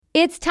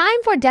It's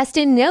time for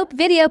Dustin Nope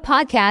Video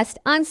Podcast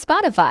on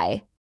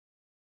Spotify.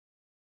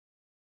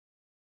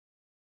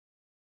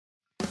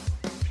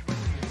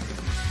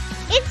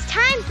 It's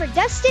time for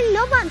Dustin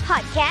Nope on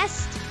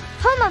Podcast,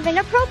 home of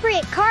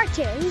Inappropriate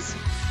Cartoons,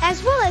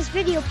 as well as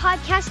video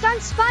podcast on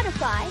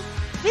Spotify.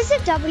 Visit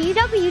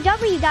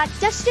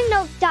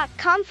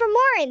www.dustinnope.com for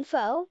more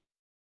info.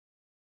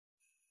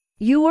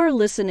 You are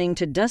listening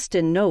to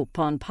Dustin Nope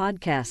on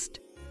Podcast.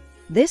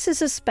 This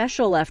is a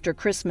special after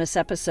Christmas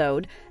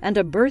episode and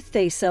a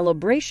birthday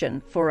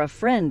celebration for a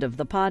friend of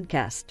the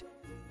podcast.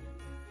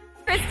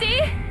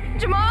 Christy?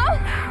 Jamal?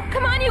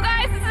 Come on, you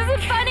guys, this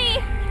isn't funny!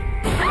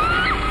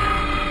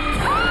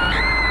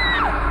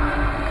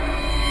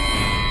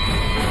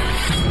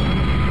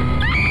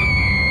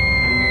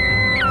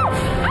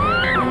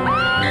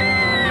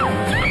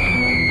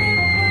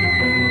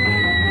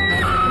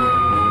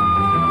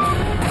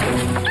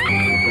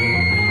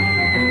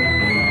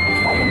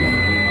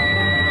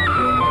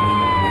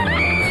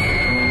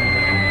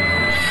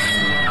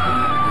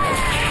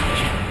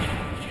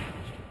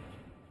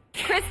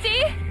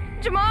 Christy?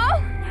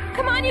 Jamal?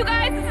 Come on, you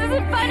guys, this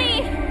isn't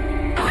funny!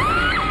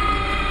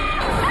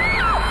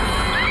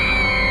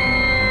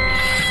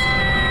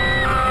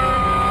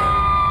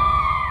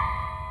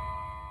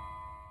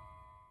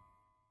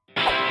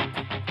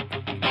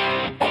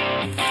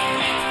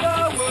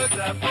 The woods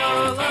are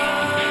full of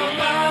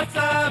lots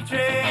of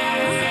trees.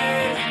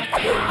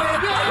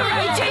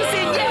 Hey,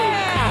 Jason,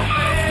 yeah!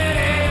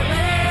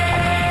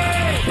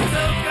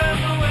 So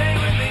come away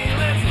with me,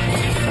 let's leave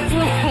this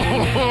place.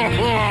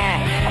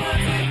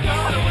 Let's get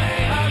gone away,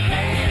 I'll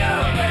fade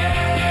away.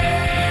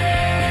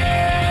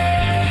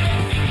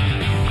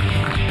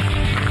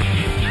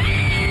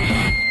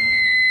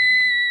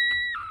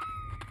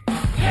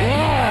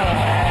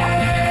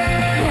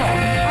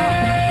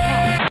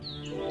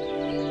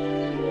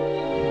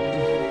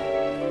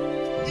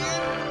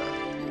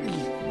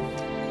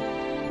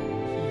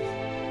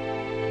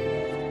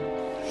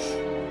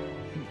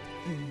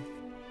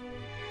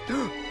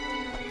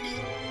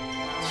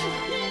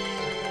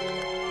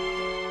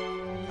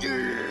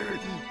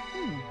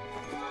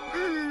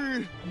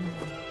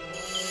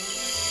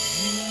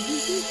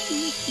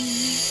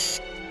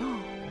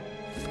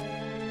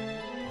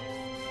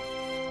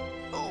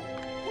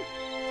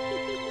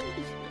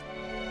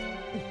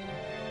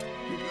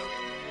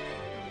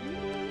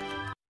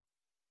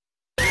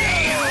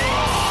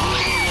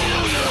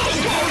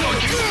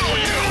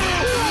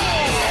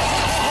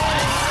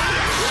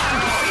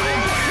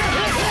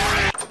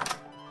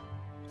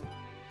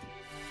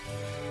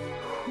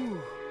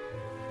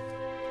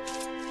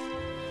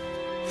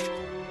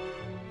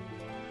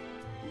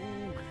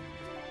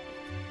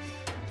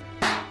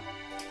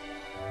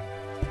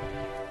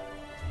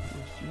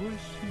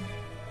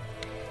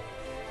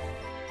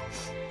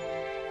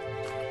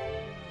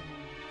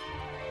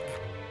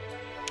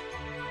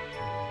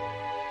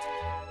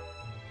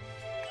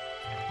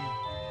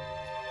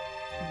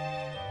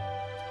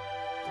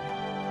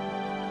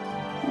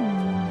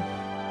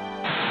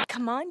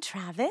 Come on,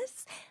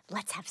 Travis.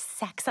 Let's have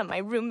sex on my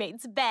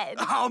roommate's bed.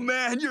 Oh,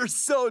 man, you're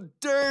so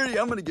dirty.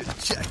 I'm gonna get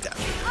checked out.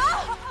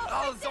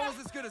 Oh, it's almost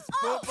as good as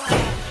football.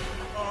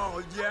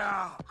 Oh,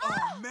 yeah.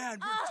 Oh, man,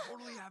 we're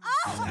totally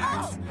having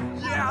sex.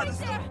 Yeah, this is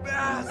the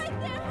best.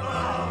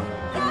 Oh,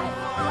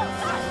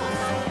 so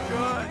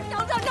good. No,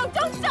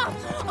 don't stop.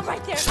 Oh,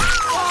 right there.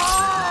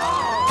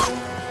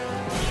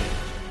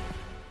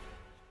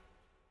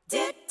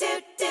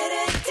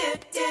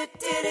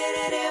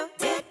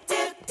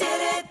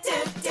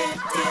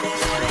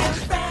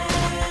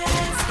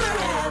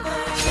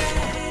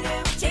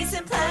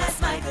 Jason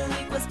plus Michael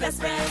equals best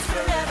friends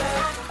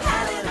forever.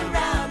 Palling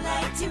around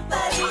like two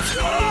buddies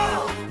do.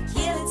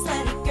 Killing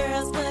slutty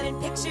girls, putting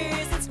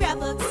pictures in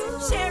scrapbooks,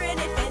 sharing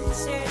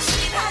adventures,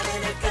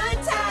 having a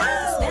good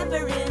time,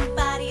 dismembering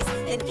bodies,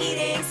 and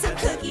eating some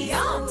cookies.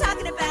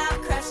 Talking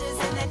about crushes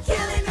and then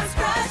killing those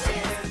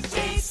crushes.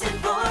 Jason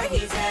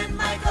Voorhees and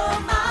Michael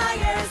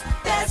Myers,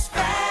 best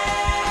friends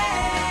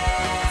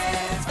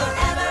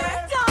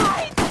forever.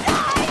 Die!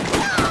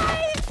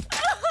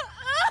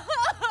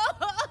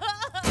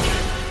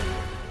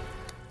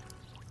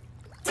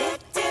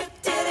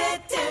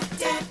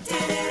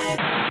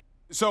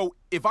 So,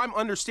 if I'm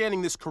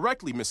understanding this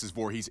correctly, Mrs.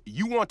 Voorhees,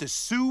 you want to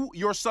sue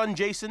your son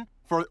Jason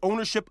for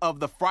ownership of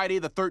the Friday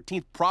the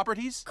 13th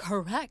properties?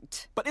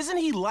 Correct. But isn't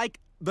he like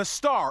the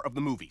star of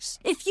the movies?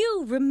 If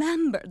you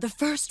remember the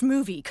first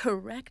movie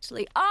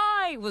correctly,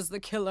 I was the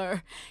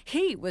killer.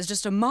 He was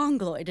just a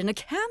mongoloid in a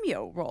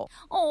cameo role.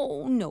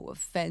 Oh, no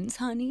offense,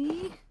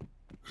 honey.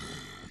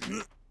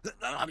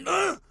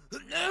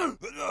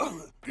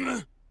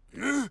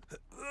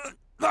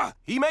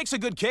 He makes a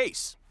good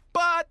case,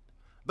 but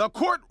the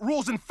court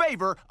rules in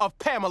favor of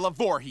Pamela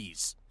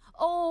Voorhees.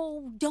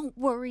 Oh, don't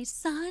worry,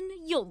 son.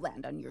 You'll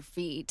land on your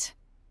feet.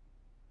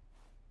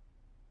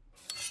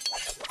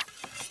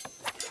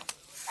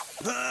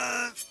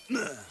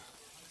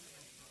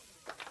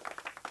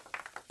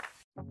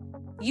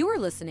 You are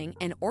listening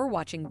and or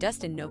watching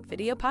Dustin Nope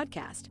Video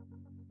Podcast.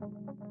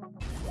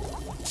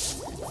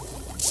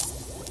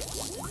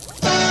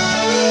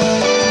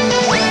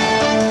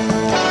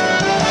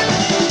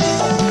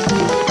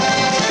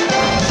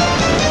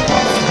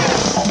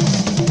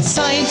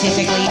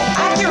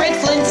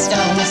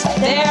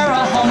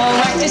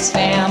 his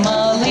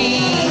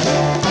family,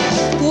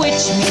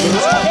 which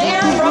means they're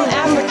from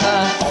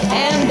Africa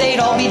and they'd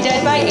all be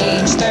dead by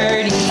age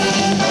 30.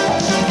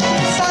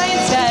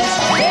 Science says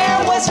there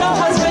was no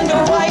husband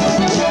or wife,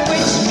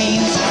 which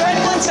means Fred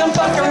Flintstone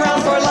fucked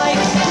around for life.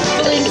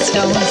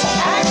 Flintstones,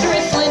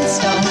 accurate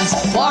Flintstones,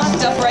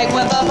 walked upright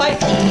with a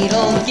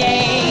bipedal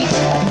gait.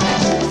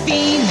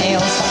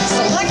 Females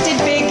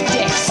selected big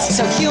dicks,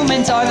 so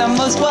humans are the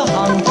most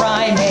well-hung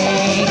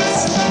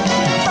primates.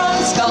 From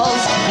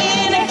skulls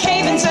in a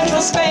cave in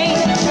central Spain,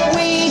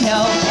 we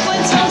know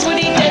Flintstones would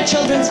eat dead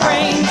children's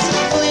brains.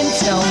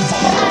 Flintstones,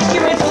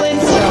 accurate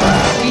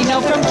Flintstones, we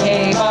know from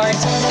cave art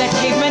that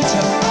cavemen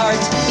took part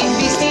in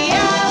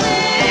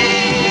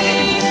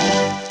bestiality.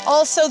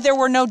 Also, there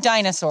were no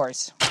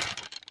dinosaurs.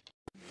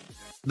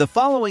 The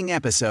following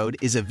episode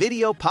is a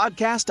video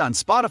podcast on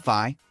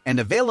Spotify and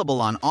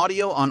available on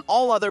audio on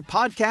all other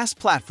podcast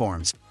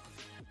platforms.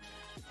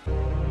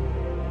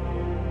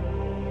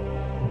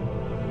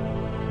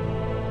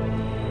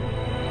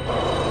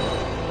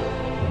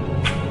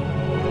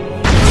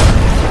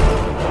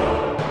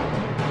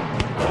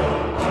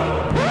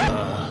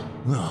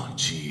 Oh,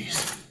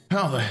 jeez.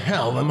 How the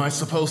hell am I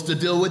supposed to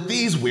deal with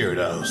these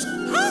weirdos?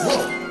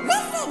 What?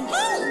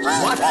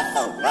 Oh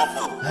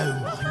my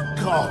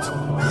god,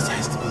 this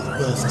has to be the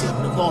worst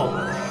demon of all.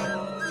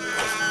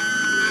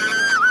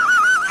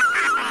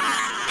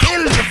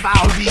 Kill the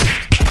foul beast!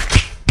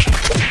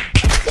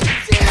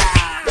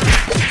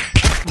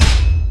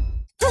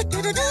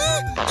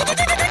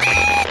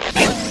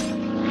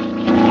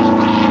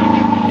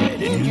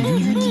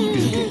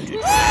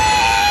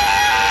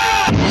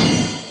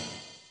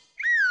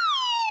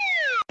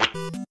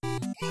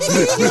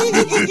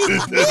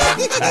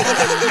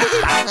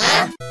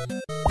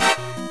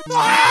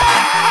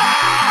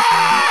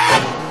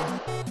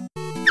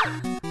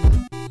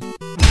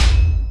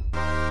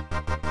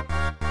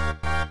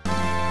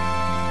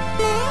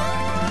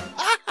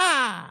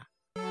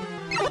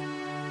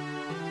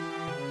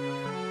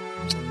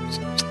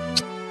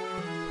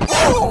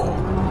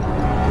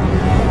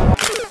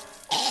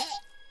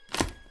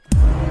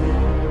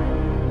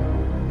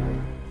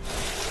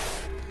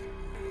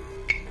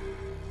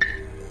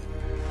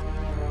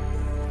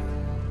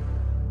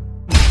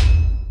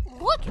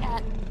 Look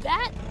at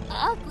that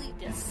ugly,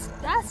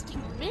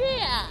 disgusting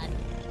man!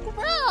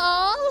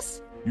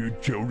 Gross! You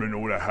children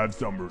ought to have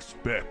some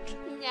respect.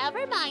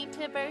 Never mind,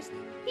 Timbers.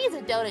 He's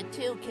a Dota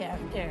 2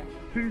 character.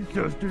 He's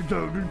just a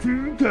Dota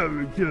 2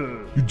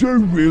 character. You do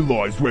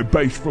realize we're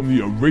based from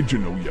the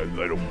original, you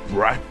little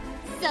brat?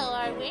 So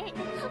are we.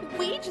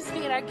 We just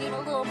made our game a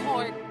little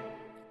more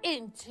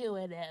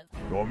intuitive.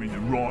 I'm in the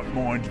right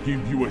mind to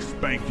give you a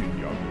spanking,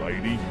 young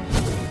lady.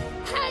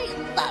 I'd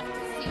love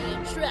to see you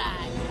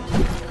try.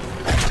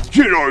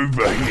 Get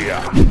over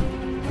here!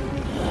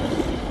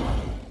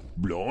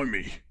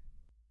 Blimey.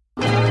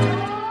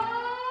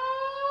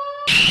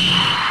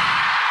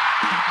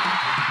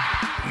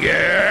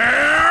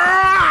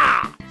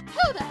 Yeah!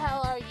 Who the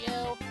hell are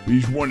you?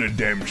 He's one of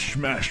them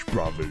Smash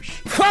Brothers.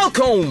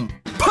 Falcon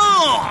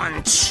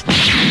Punch!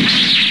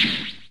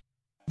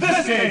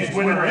 This game's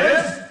winner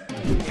is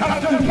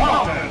Captain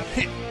Falcon.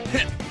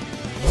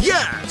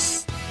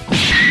 Yes!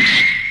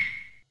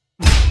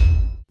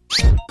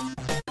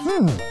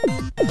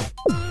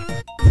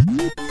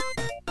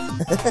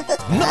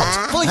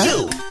 Not for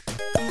you!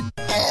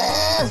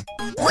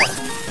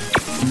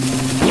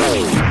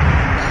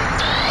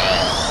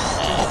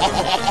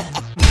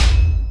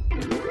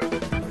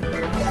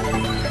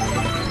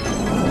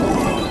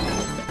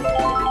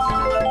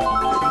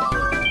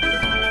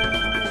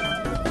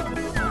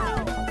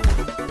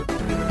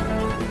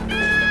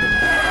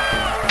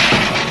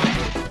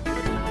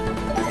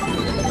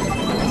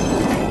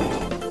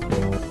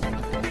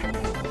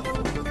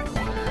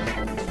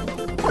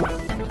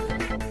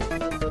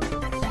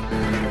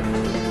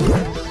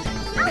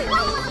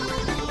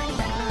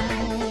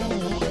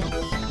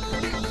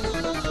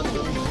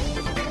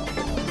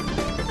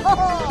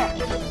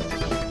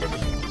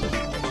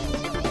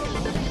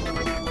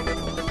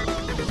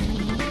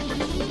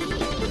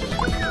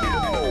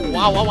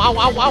 Wow, wow, wow,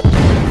 wow, wow.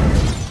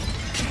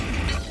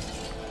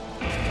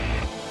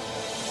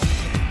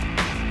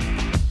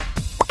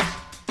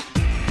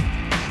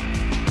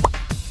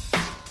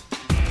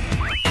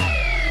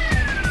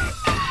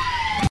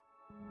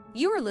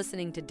 You are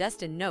listening to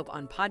Dustin Nope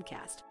on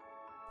podcast.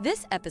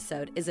 This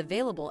episode is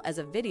available as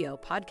a video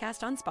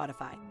podcast on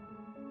Spotify.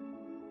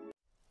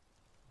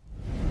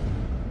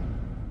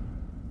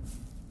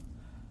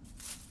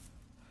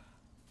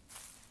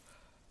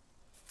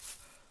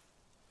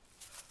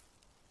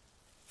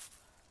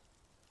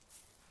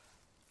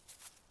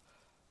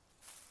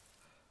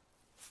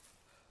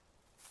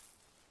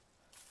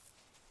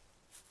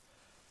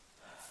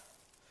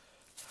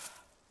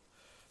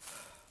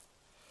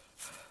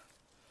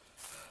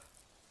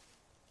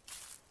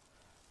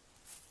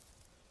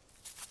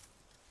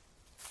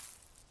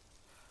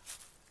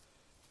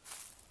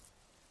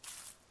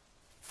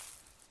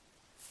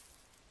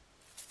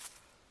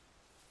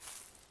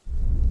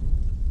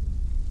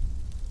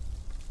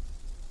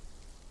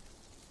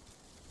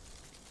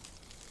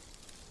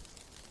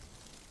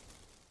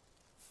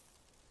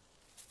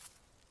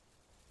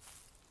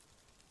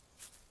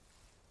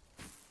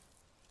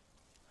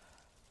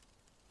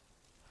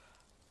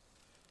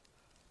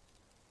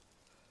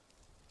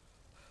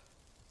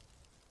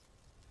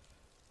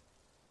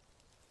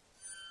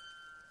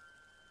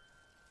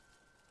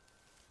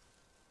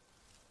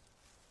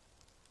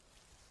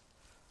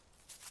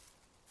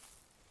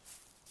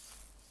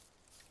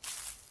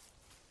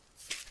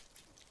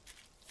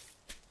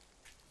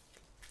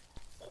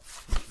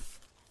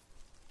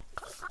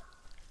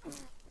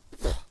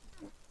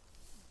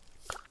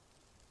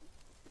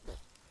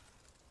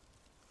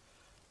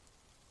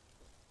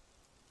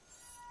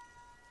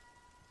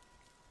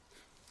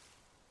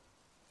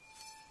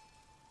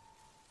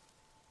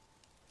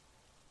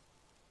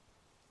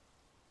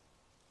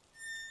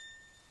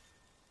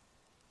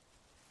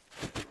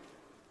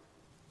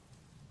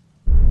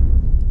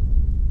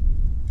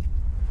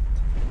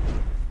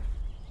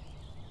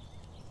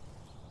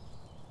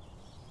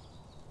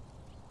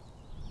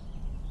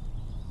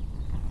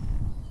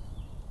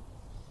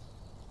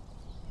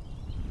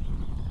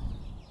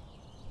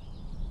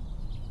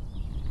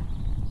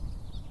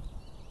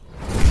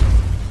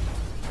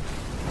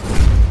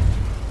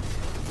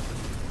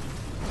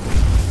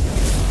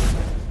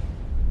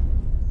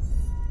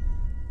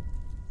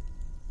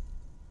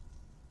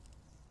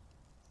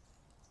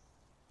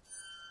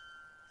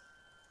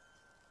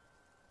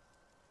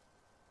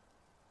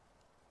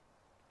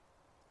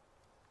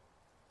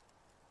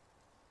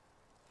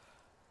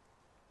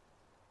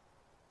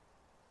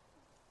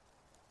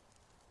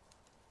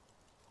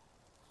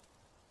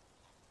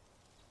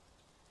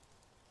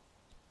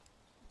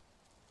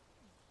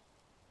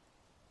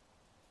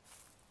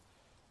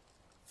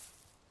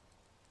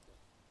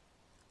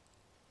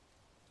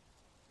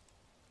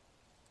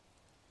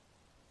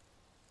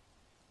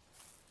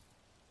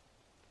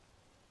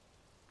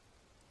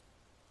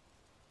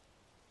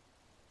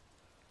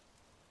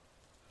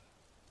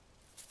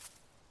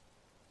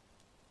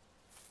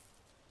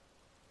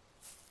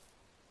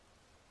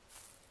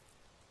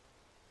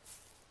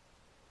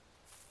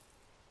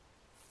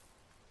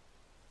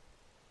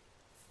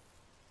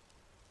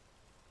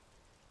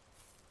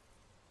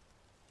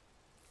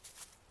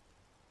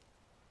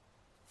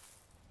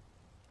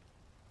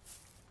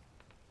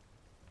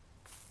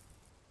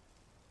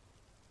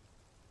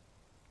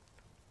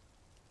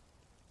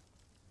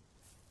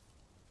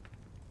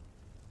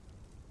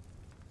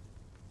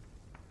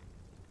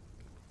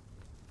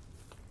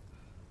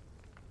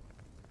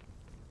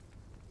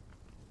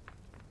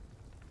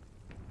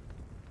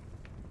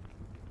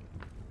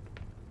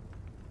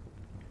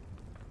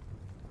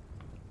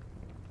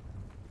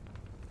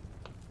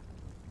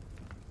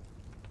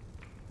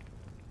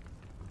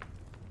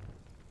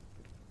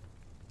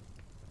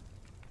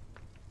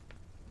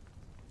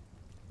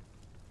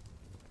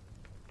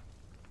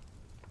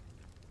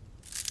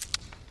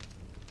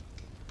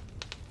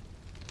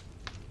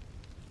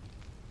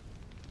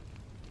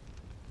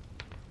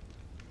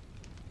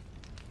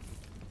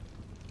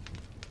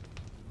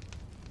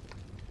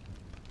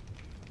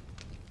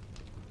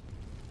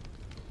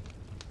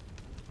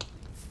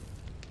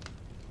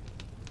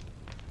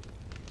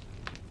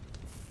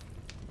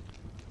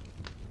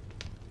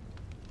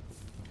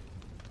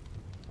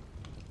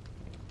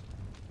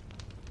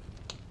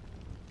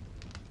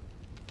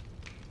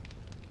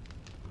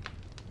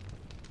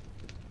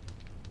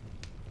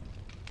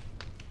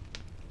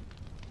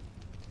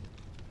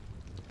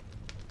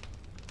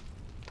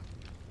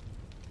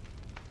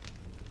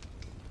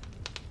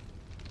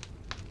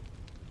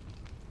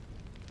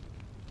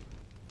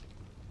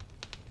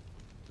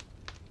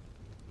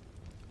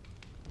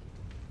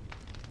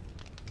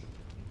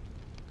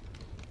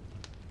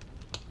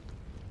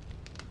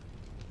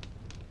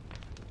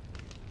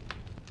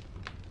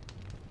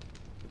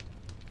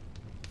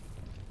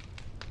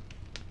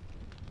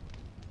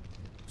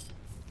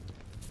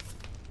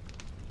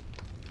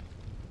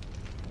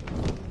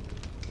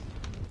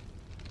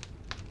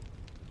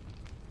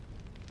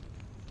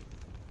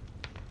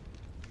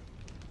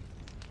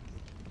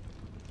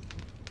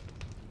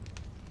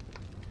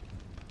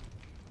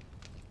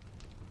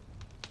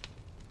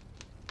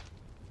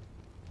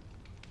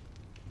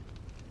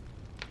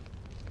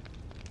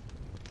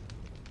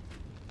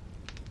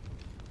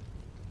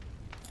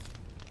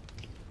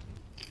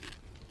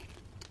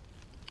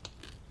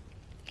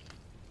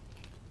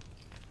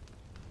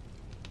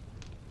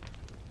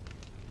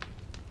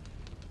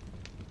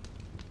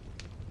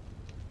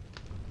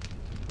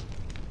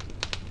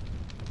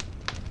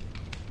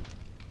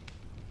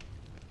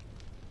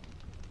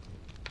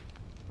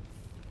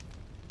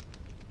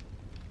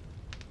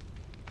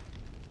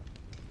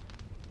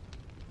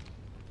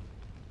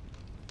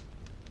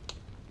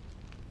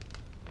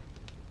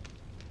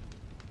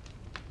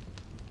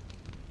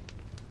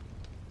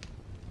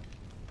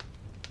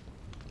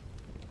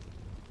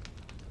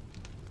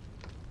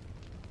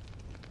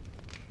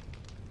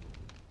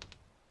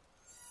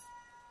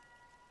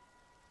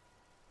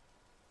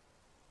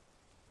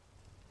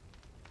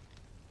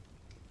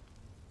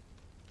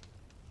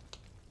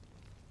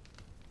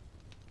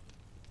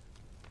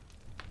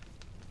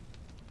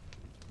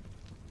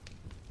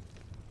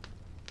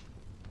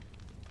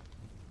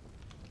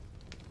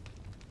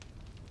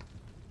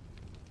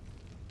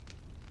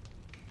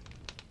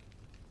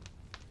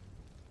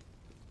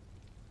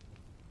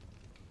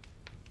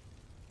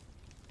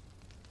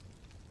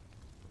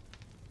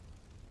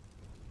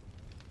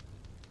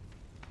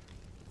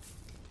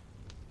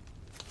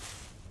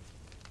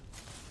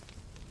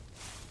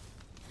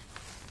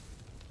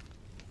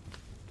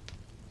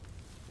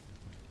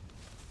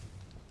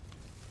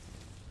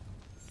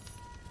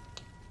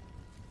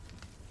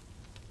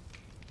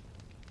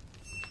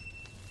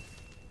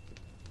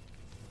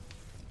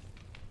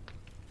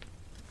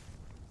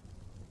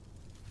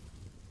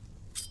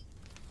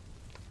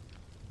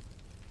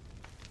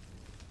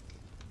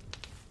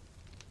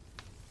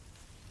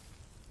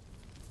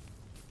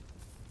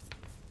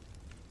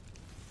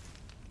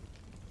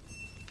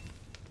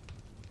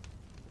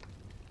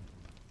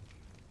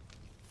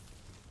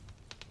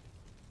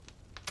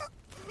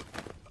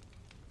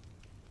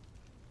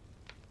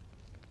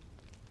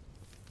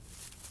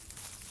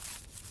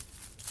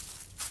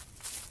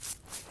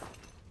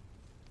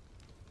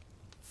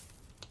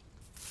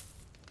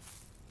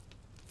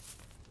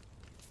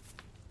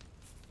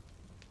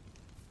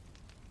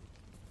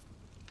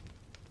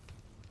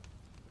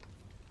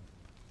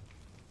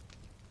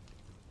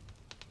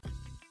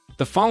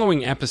 The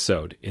following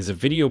episode is a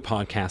video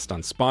podcast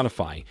on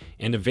Spotify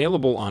and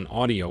available on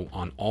audio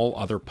on all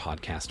other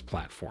podcast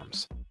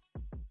platforms.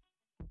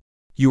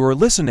 You are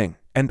listening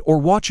and/or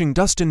watching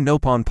Dustin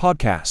Nope on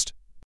Podcast.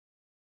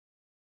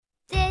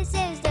 This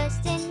is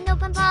Dustin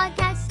Nope on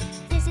Podcast.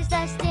 This is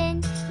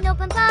Dustin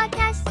Nope on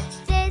Podcast.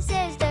 This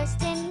is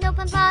Dustin Nope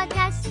on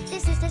Podcast.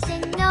 This is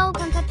Dustin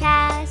Nope on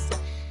Podcast.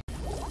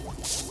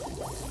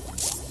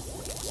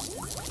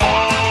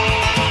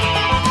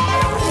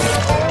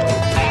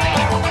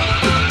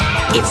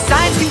 If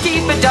science can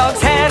keep a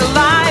dog's head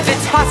alive,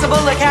 it's possible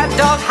a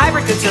cat-dog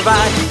hybrid could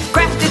survive.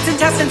 Graft its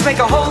intestines,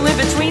 make a hole in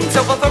between, so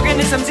both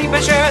organisms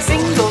even share a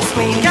single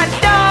spleen.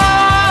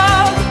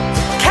 Cat-dog!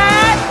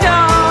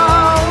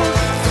 Cat-dog!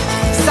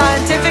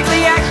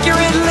 Scientifically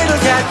accurate little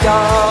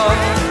cat-dog.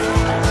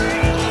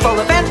 Full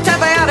of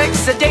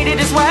antibiotics, sedated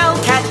as well.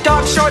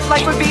 Cat-dog short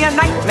life would be a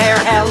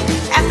nightmare hell.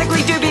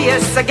 Ethically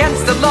dubious,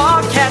 against the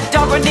law.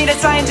 Cat-dog would need a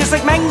scientist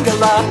like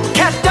Mengele.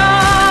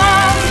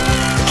 Cat-dog!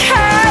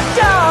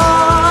 Cat-dog!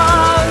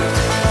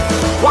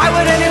 Why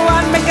would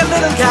anyone make a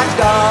little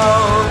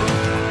cat-dog?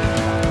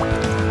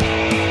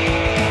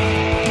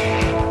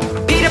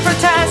 PETA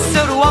protests,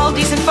 so do all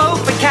decent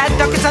folk, but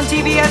cat-dog is on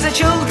TV as a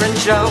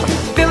children's show.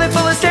 Fill it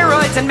full of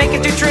steroids and make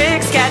it do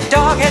tricks.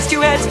 Cat-dog has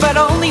two heads, but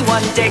only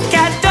one dick.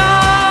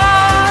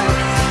 Cat-dog!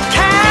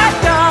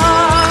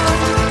 Cat-dog!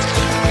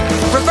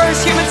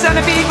 Reverse human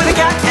centipede with a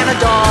cat and a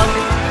dog.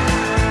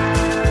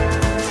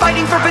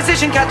 Fighting for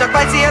position, cat-dog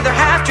bites the other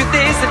half. Truth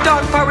is, the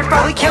dog part would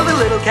probably kill the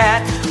little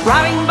cat.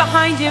 Rotting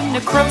behind him,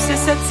 necrosis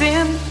sets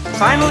in.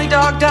 Finally,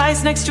 dog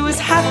dies next to his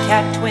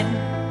half-cat twin.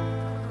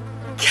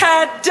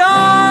 Cat-dog!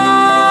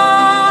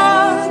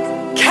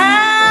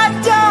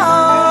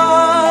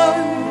 Cat-dog!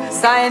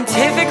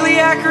 Scientifically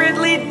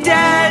accurately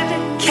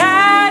dead.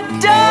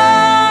 Cat-dog!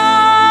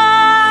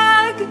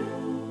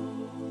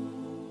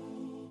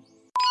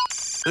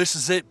 This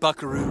is it,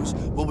 buckaroos.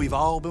 What we've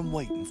all been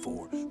waiting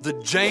for. The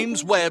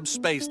James Webb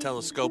Space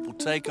Telescope will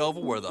take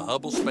over where the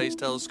Hubble Space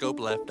Telescope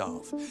left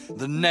off.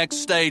 The next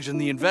stage in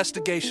the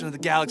investigation of the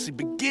galaxy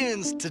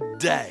begins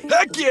today.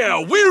 Heck yeah,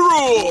 we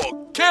rule!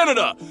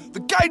 Canada, the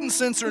guidance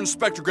sensor and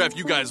spectrograph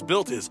you guys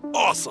built is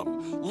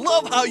awesome.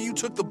 Love how you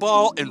took the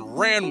ball and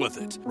ran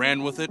with it.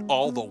 Ran with it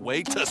all the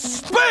way to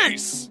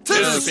space!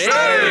 To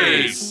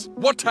space!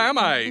 What am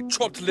I,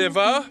 chopped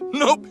liver?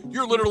 Nope,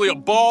 you're literally a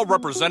ball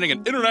representing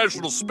an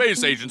international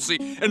space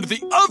agency, and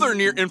the other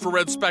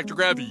near-infrared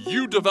spectrograph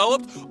you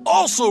developed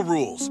also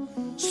rules.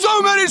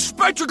 So many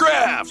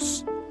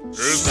spectrographs!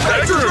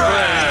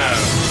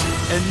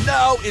 Spectrographs! And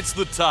now it's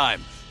the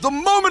time. The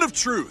moment of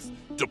truth.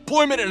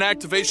 Deployment and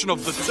activation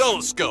of the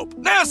telescope.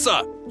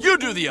 NASA, you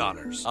do the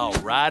honors. All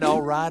right.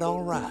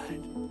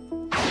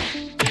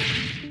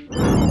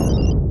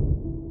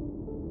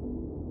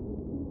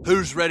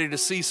 Who's ready to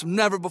see some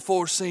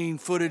never-before-seen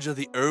footage of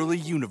the early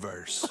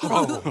universe?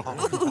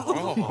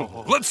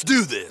 Let's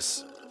do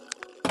this.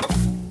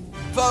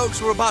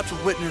 Folks, we're about to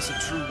witness a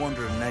true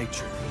wonder of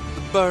nature.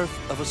 The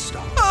birth of a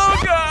star. Oh,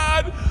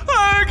 God!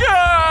 Oh,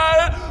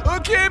 God!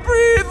 Okay,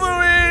 breathe,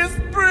 Louise,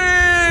 breathe!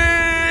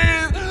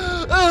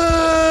 Oh,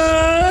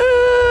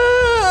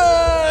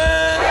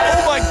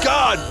 my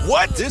God!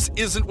 What? This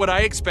isn't what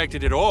I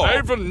expected at all.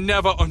 I've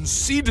never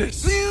unseen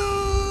this. Where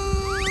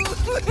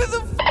the f***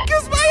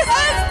 is my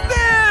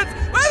husband?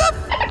 Where the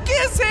f***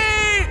 is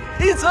he?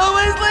 He's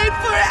always late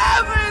for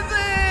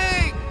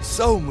everything!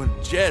 So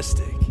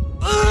majestic.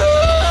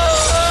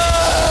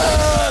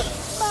 Mama!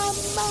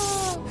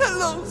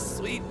 Hello,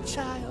 sweet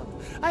child.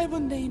 I will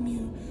name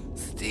you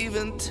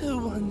Steven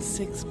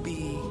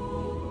 216B.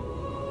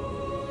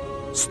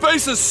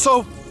 Space is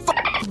so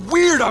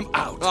weird, I'm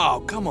out. Oh,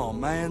 come on,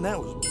 man. That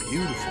was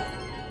beautiful.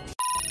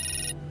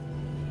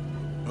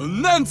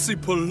 Nancy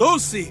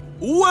Pelosi,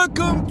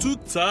 welcome to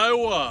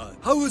Taiwan.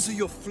 How was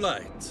your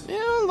flight?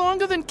 Yeah,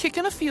 longer than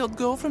kicking a field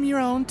goal from your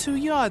own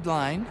 2-yard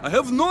line. I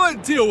have no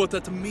idea what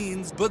that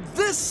means, but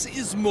this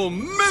is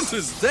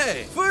momentous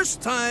day.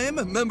 First time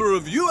a member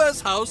of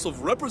U.S. House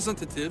of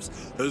Representatives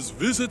has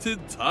visited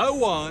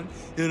Taiwan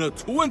in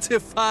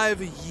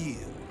 25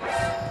 years.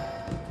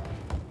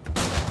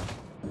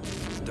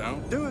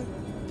 Don't do it.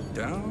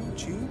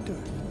 Don't you do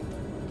it.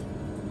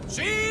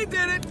 She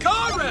did it!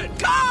 Code red!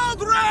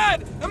 Code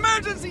red!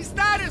 Emergency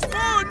status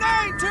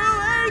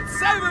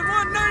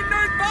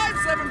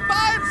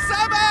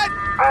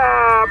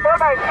 4928719957557!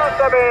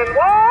 4927,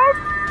 what?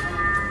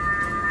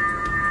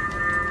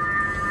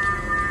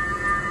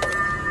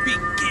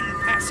 Begin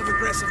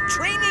passive-aggressive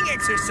training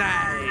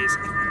exercise!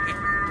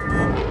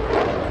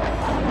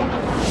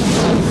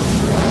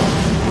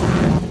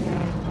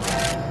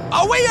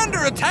 Are we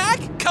under attack?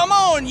 Come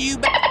on, you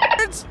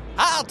bastards!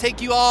 I'll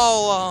take you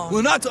all on.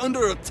 We're not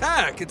under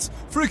attack. It's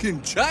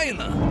freaking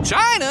China.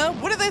 China?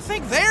 What do they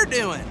think they're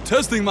doing?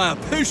 Testing my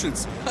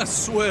patience. I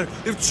swear,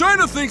 if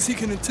China thinks he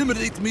can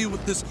intimidate me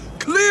with this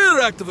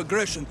clear act of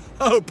aggression,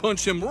 I'll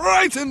punch him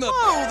right in the...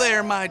 Oh,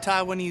 there, my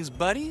Taiwanese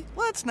buddy.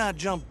 Let's not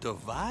jump to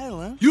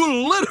violence.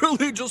 You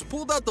literally just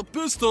pulled out the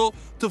pistol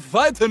to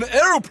fight an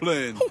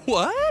airplane.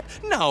 What?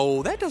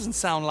 No, that doesn't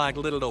sound like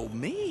little old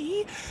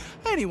me.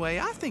 Anyway,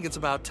 I think it's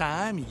about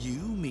time you,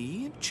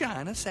 me, and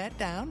China sat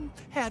down and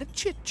had a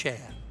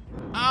chit-chat.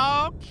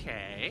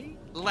 Okay,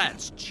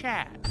 let's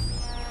chat.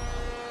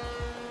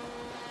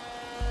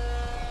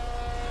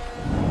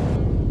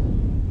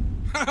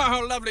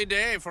 Oh, lovely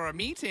day for a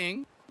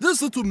meeting.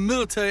 This little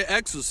military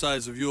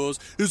exercise of yours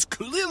is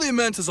clearly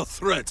meant as a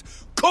threat.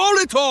 Call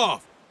it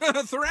off!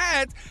 A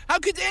threat? How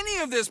could any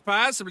of this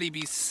possibly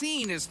be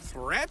seen as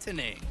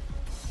threatening?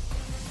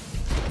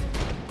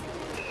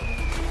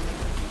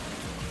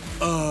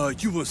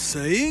 You were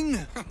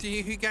saying? Do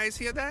you guys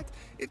hear that?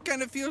 It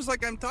kind of feels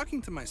like I'm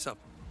talking to myself.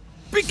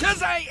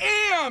 Because I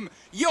am!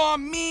 You're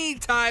me,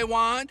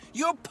 Taiwan.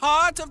 You're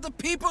part of the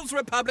People's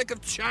Republic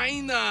of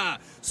China.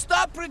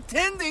 Stop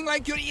pretending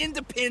like you're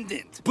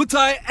independent. But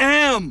I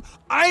am!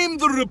 I'm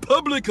the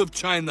Republic of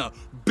China.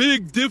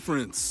 Big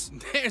difference.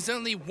 There's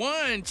only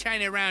one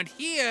China around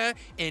here,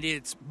 and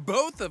it's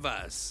both of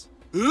us.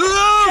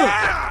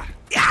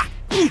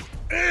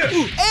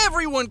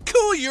 Everyone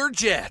cool your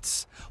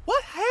jets.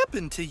 What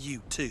happened to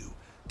you two?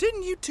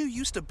 Didn't you two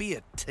used to be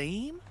a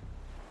team?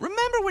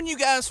 Remember when you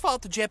guys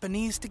fought the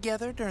Japanese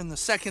together during the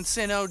Second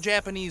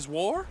Sino-Japanese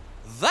War?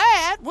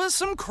 That was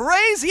some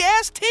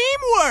crazy-ass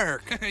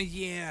teamwork!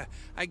 Yeah,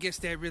 I guess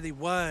that really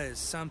was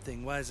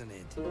something, wasn't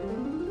it?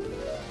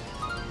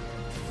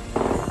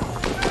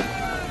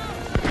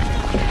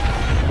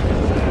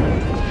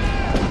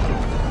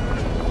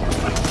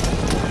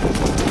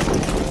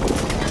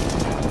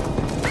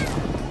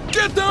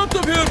 Get out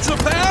of here,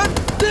 Japan!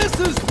 This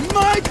is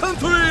my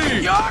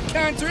country! Your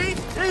country?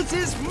 This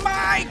is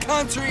my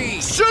country!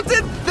 Shoot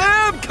it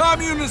them,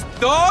 communist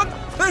dog!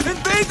 They're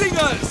invading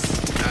us!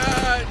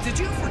 Did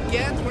you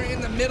forget we're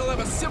in the middle of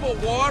a civil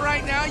war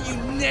right now, you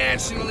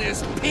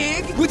nationalist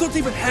pig? We don't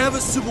even have a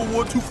civil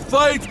war to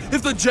fight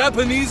if the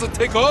Japanese will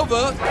take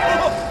over!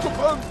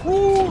 Japan,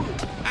 fool!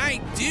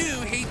 I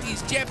do hate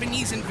these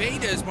Japanese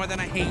invaders more than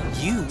I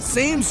hate you.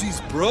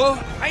 Samesies, bro.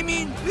 I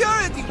mean, we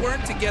already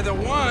worked together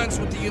once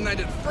with the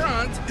United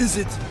Front. Is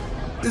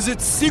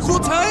it sequel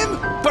time?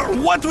 But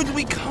what would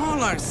we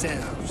call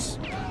ourselves?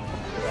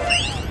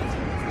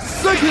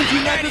 Second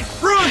United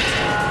Front!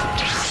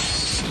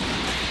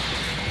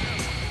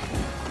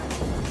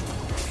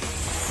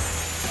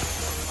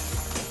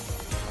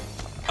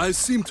 I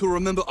seem to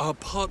remember our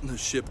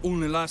partnership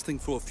only lasting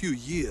for a few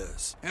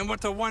years. And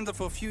what a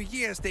wonderful few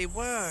years they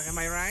were, am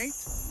I right?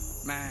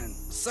 Man,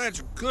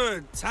 such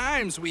good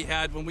times we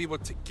had when we were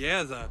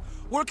together,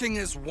 working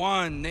as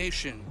one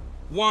nation,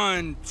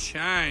 one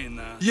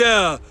China.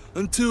 Yeah,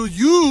 until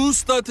you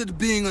started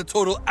being a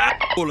total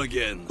asshole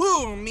again.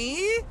 Who,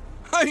 me?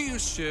 Are you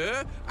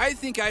sure? I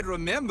think I'd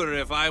remember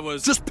if I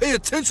was... Just pay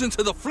attention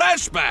to the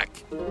flashback!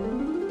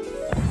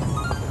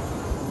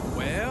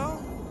 Well,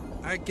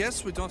 I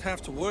guess we don't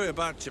have to worry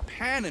about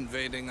Japan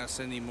invading us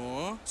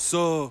anymore.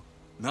 So,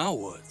 now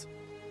what?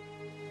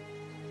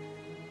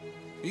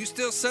 You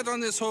still set on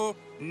this whole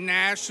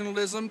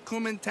nationalism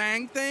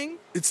Kuomintang thing?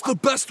 It's the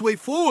best way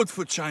forward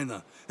for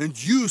China.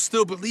 And you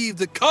still believe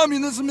that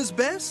communism is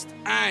best?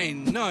 I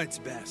know it's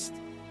best.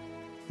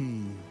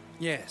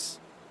 Yes.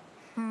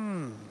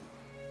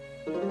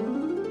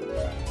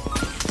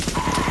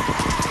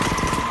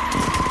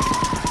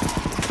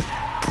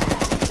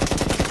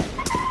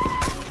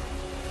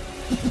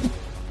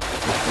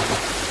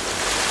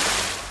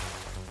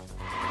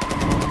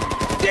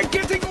 They're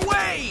getting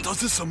away! Does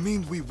this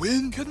mean we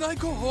win? Can I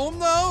go home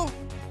now?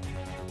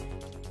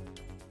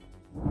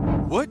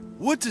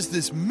 What is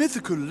this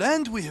mythical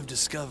land we have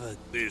discovered?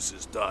 This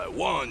is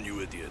Taiwan,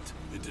 you idiot.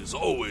 It has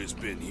always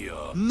been here.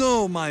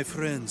 No, my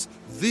friends.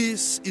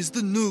 This is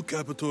the new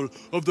capital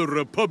of the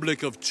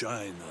Republic of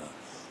China.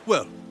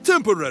 Well,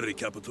 temporary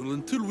capital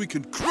until we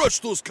can crush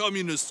those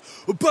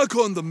communists back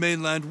on the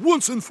mainland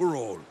once and for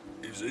all.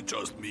 Is it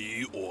just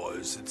me, or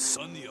is it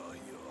sunnier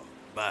here?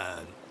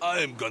 Man, I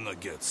am gonna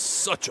get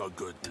such a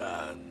good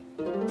tan.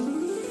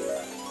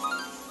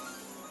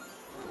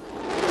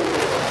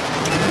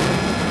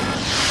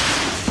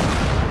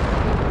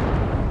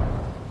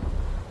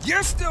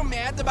 You're still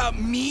mad about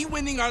me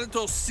winning our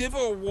little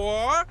civil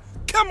war?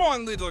 Come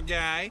on, little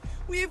guy.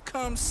 We've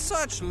come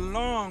such a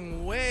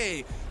long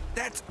way.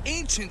 That's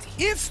ancient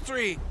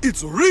history.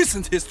 It's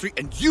recent history,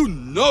 and you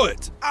know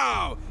it.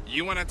 Oh,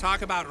 you want to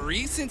talk about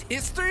recent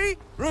history?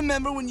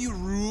 Remember when you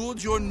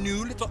ruled your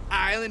new little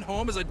island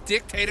home as a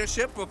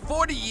dictatorship for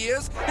 40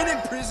 years and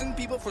imprisoned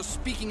people for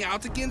speaking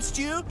out against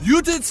you?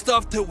 You did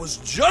stuff that was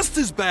just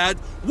as bad,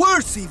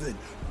 worse even.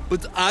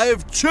 but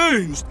I've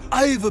changed.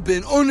 I've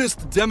been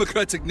honest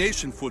democratic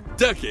nation for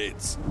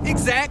decades.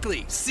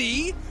 Exactly.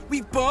 See?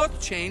 We've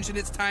both changed, and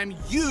it's time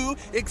you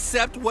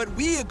accept what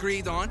we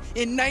agreed on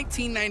in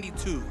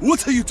 1992.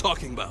 What are you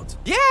talking about?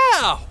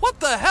 Yeah! What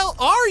the hell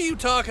are you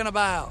talking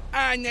about?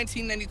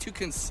 1992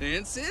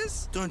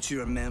 consensus? Don't you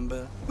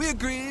remember? We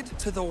agreed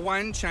to the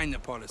One China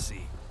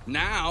policy.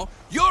 Now,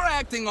 you're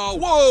acting all,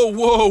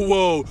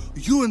 whoa.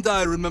 You and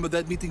I remember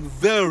that meeting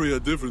very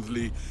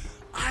differently.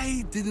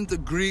 I didn't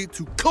agree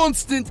to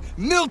constant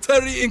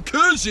military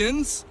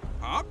incursions.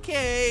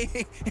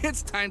 Okay,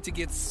 it's time to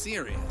get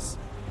serious.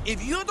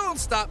 If you don't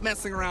stop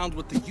messing around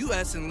with the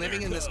U.S. and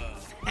living in this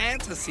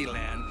fantasy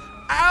land,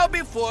 I'll be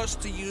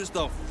forced to use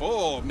the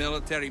full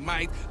military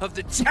might of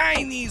the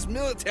Chinese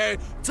military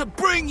to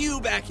bring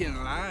you back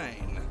in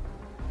line.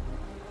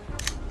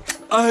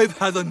 I've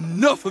had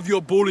enough of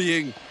your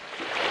bullying.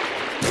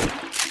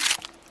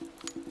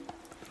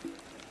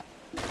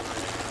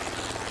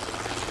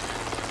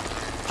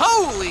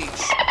 Holy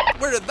sh!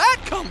 Where did that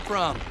come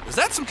from? Is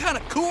that some kind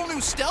of cool new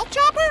stealth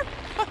chopper?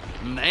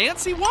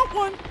 Nancy want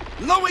one.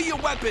 Lower your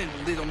weapon,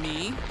 little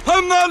me.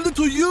 I'm not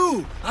little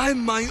you.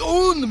 I'm my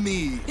own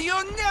me.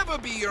 You'll never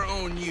be your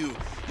own you.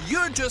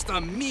 You're just a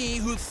me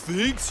who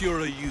thinks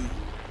you're a you.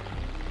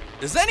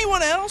 Is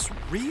anyone else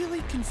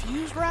really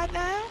confused right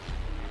now?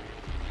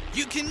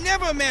 You can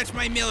never match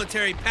my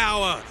military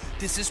power.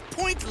 This is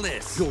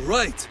pointless. You're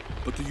right,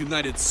 but the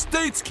United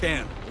States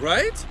can,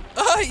 right?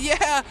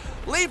 Yeah.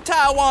 Leave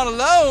Taiwan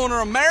alone or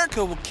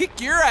America will kick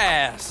your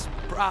ass.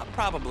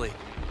 Probably.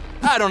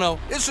 I don't know.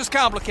 It's just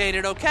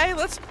complicated, okay?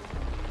 Let's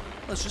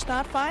just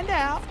not find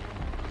out.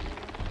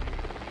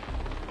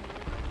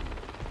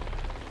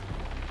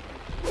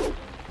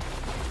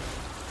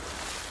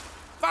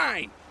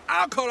 Fine.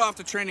 I'll call off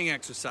the training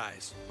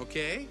exercise,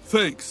 okay?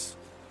 Thanks.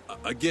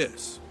 I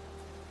guess.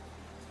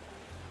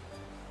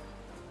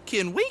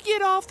 Can we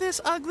get off this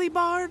ugly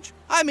barge?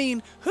 I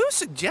mean, who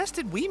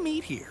suggested we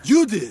meet here?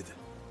 You did.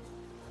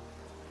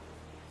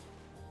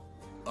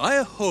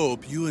 I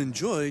hope you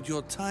enjoyed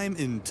your time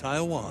in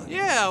Taiwan.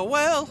 Yeah,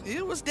 well,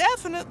 it was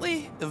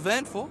definitely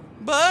eventful.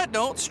 But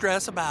don't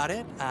stress about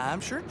it. I'm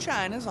sure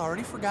China's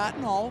already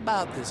forgotten all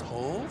about this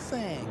whole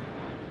thing.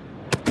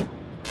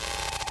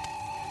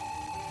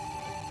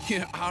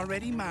 You're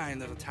already mine,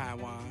 little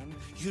Taiwan.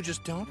 You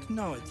just don't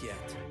know it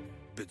yet.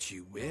 But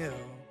you will.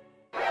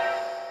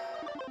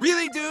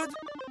 Really, dude?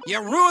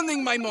 You're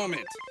ruining my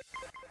moment.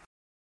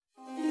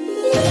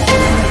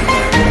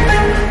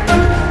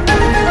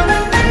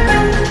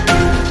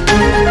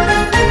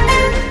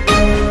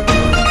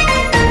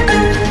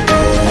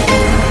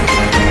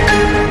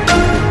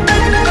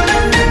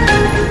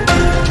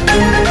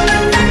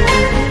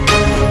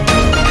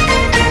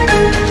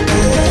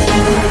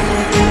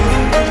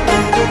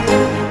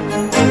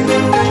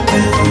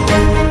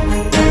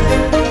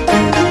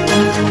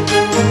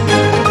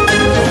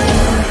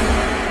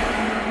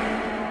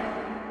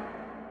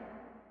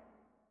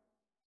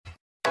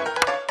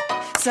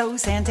 So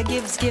Santa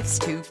gives gifts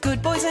to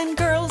good boys and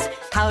girls.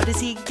 How does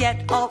he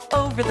get all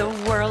over the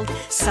world?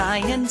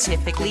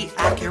 Scientifically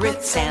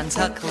accurate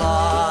Santa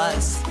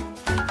Claus.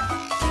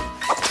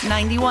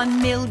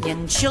 91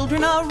 million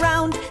children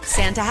around.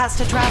 Santa has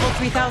to travel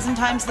 3,000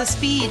 times the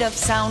speed of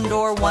sound,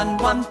 or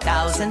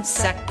 1/1000th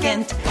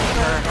second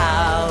per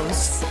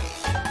house.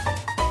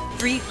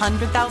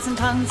 300,000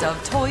 tons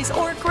of toys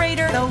or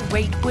greater. The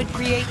weight would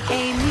create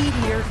a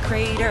meteor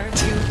crater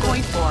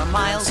 2.4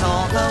 miles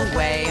all the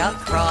way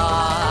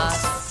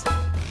across.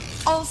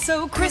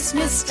 Also,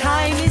 Christmas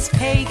time is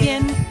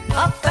pagan,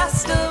 a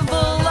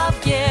festival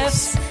of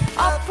gifts,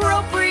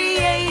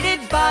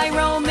 appropriated by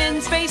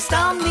Romans based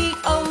on the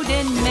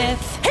Odin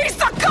myth. He's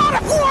the god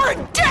of war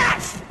and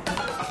death!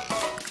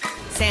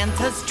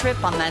 Santa's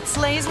trip on that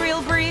sleigh's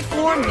real brief.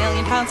 4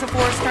 million pounds of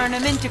force turn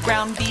him into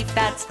ground beef.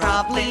 That's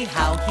probably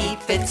how he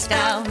fits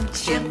down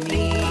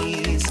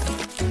chimneys.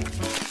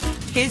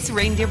 His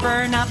reindeer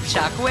burn up,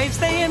 shockwaves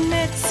they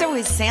emit. So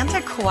is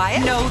Santa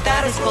quiet? No,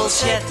 that is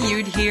bullshit.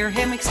 You'd hear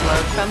him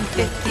explode from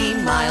 50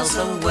 miles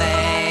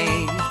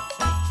away.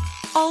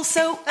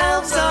 Also,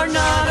 elves are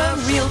not a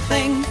real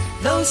thing.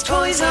 Those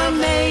toys are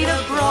made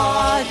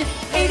abroad.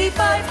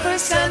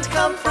 85%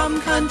 come from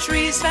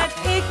countries that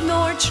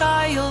ignore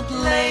child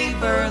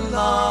labor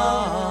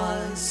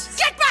laws.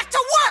 Get back to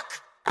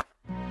work!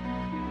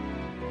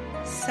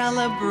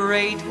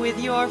 Celebrate with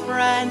your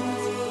friends.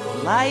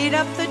 Light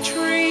up the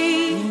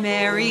tree.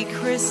 Merry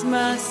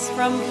Christmas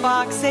from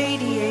Fox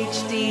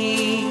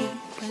ADHD.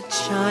 The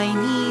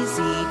Chinese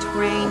eat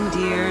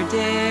reindeer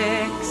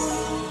dicks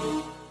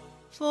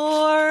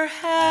for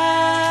health.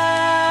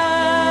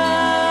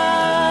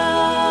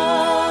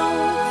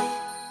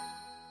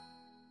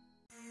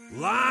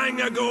 Long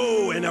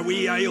ago in a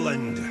wee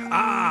island,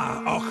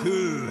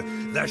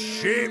 Ohu, the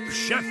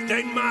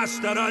shape-shifting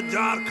master of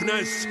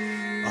darkness,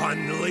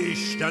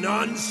 unleashed an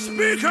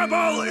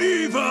unspeakable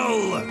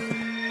evil.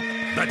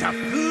 But a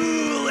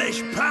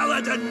foolish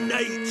paladin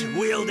knight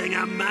wielding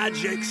a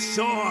magic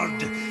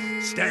sword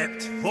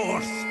stepped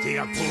forth to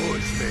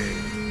oppose me.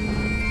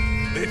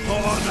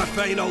 Before the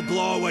final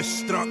blow was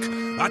struck,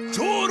 I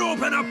tore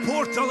open a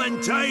portal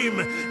in time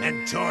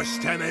and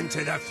tossed him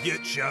into the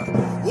future,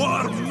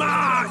 where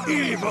my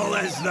evil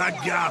is the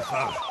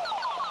gaffer.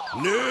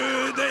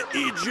 Now that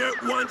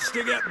Egypt wants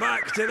to get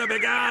back to the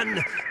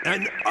began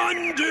and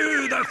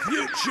undo the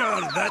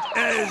future that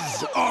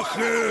is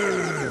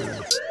Oku.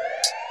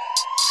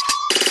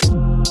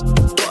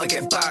 Gotta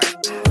get back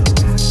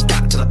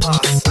to the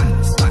past,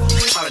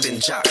 Paladin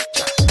Jack.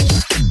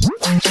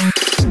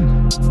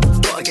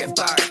 Gotta get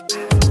back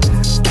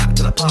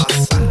to the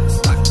past,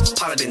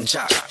 Paladin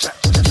Jack.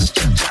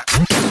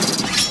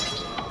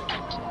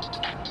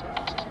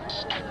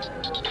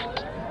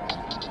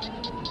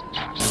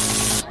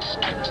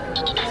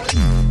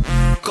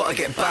 Gotta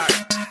get back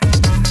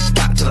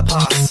to the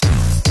past,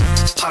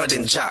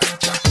 Paladin Jack.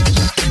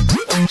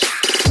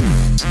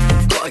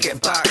 Gotta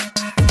get back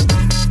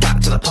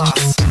to the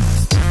past,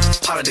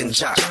 Paladin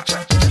Jack.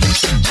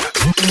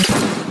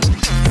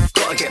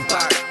 Gotta get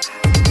back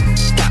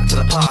to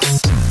the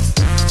past,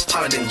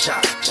 Paladin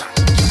Jack.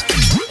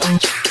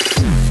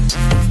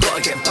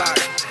 Gotta get back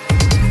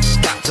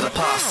to the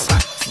past.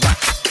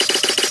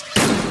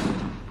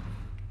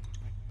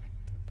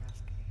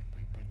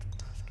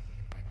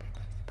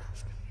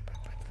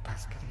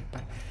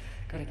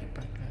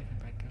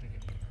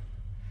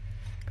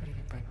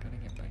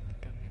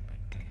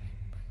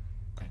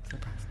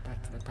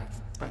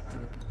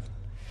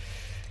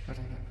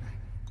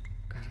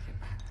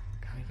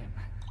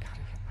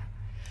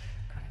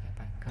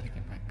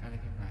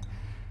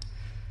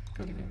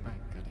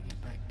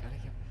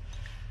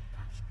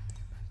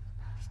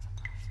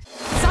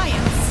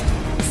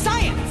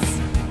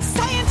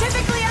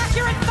 Scientifically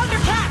accurate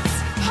Thundercats!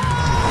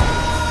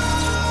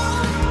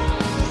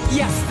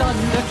 Yes,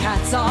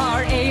 Thundercats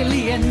are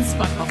aliens,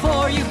 but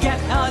before you get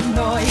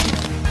annoyed,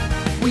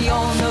 we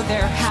all know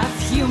they're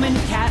half-human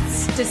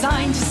cats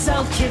designed to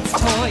sell kids'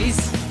 toys.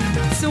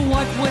 So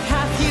what would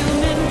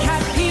half-human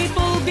cat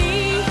people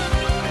be?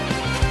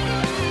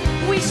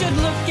 We should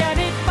look at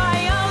it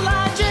biologically.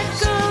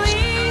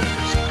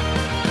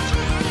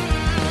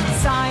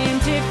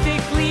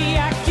 Scientifically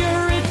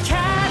accurate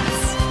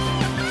cats.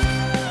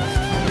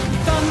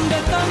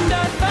 Thunder,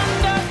 thunder,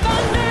 thunder,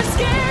 thunder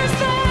scares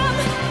them.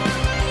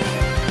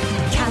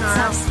 Cats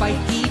have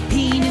spiky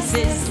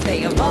penises, they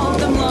evolved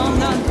them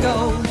long ago.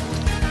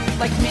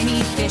 Like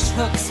mini fish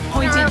hooks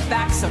pointed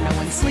back so no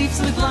one sleeps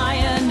with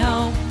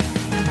lion-o.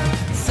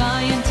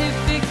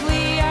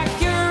 Scientifically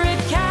accurate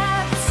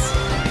cats.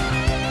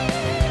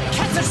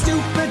 Cats are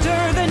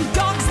stupider than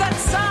dogs,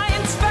 that's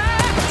science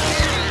fact.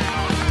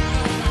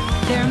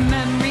 Their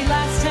memory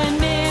lasts 10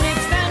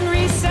 minutes, then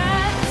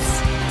resets.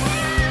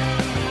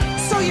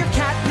 So your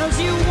cat knows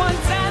you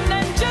once and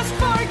then just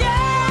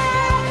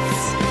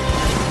forgets.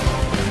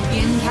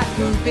 In cat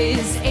poop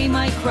is a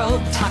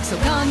microbe,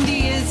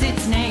 Toxicomedy is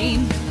its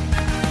name.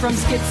 From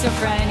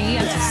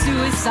schizophrenia to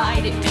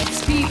suicide, it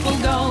makes people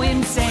go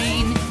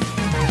insane.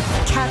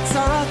 Cats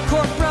are a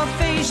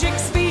coprophasic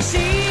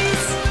species.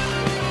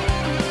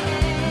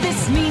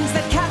 This means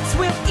that cats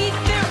will eat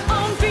their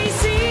own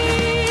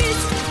feces.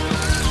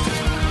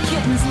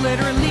 Kittens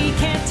literally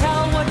can't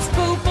tell what's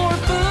poop or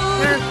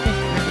food.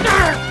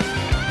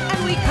 And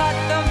we cut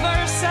the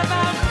verse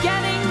about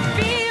getting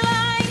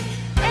feline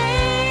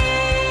AIDS.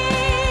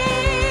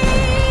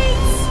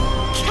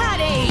 Cat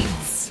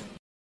AIDS.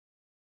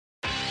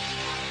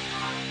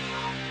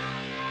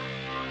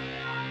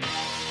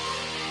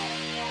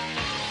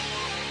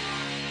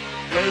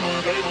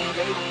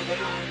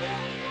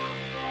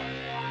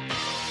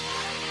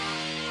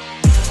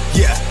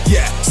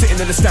 Yeah, sitting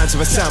in the stands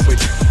with a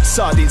sandwich.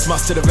 Sardines,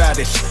 mustard and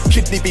radish.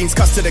 Kidney beans,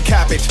 custard and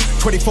cabbage.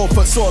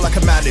 24-foot sore like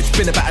a manage.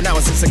 Been about an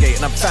hour since I gate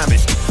and I'm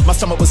famished. My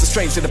stomach was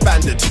estranged and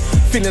abandoned.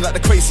 Feeling like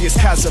the craziest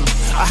chasm.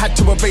 I had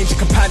to arrange a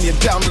companion.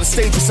 Down on the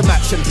stage with some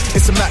action.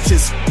 It's some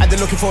matches, and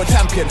they're looking for a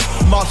champion.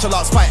 Martial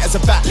arts fighters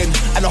are battling,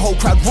 and the whole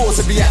crowd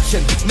roars in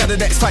reaction. Now the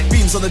next fight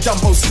beams on the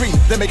jumbo screen.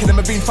 They're making him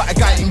a bean fight a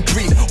guy in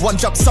green.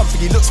 One jumps something,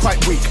 he looks quite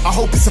weak. I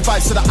hope he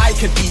survives so that I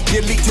can eat.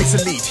 The elite takes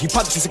a lead. He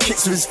punches and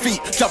kicks with his feet.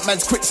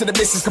 Jumpman's quick so the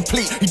miss is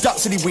complete. He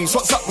ducks and he weaves.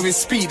 What's up with his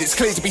speed? It's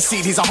clear to be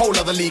seen he's a whole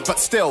other league, but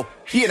still,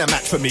 he ain't a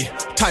match for me.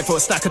 Time for a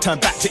snack, I turn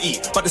back to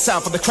eat, but the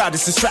sound from the crowd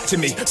is distracting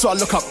me. So I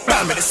look up,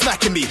 bam, and it's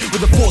smacking me.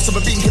 With the force of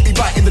a bean hit me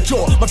right in the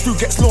jaw. My food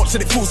gets launched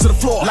and it falls to the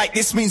floor. Like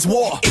this means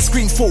war. It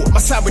screams fall, my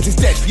sandwich is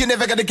dead. You're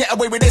never gonna get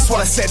away with this, what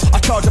I said. I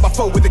charge at my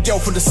foe with a girl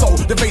from the soul.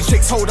 The vein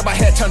takes hold and my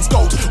hair turns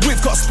gold.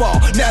 We've got a spar,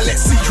 now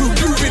let's see who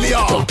you really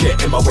are. Don't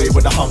get in my way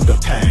with the hunger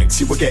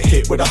pangs. You will get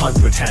hit with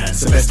 100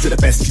 hands. The best of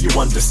the best, you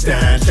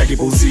understand. Shaggy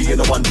Bull Z and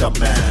the Wonder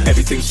Man.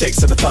 Everything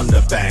shakes and the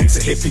thunder bangs. A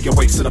hippie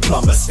awakes and the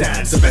plumber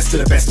stands. The best of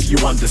the best, you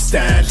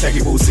understand.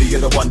 Shaggy Boozy,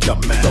 you're the one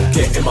jump man. Don't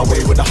get in my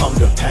way with the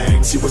hunger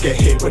pangs. You will get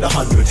hit with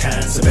 100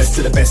 hands. The best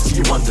of the best, do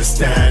you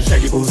understand?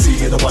 Shaggy Boozy,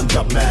 you're the one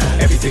jump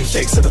man. Everything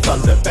shakes to the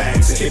thunder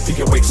bangs. The hippie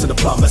awakes to the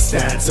plumber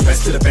stands. The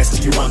best of the best,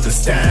 do you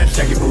understand?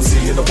 Shaggy Boozy,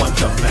 you're the one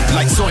jump man.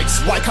 Like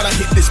Zoinks, why can't I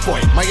hit this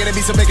point? My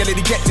enemies are begging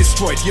to get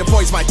destroyed. He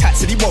avoids my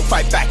tats and he won't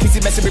fight back. Is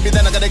he messing with me,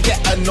 then I'm gonna get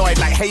annoyed.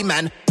 Like, hey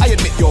man, I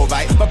admit you're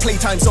right, but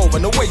playtime's over,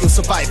 no way you'll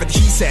survive. And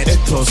he said,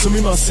 す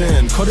みませ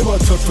ん、これは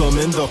ちょっと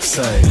めんどく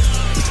さい。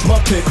待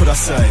ってくだ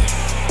さい。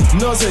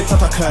なぜ戦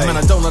い? Man,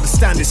 I don't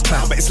understand this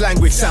clown, but his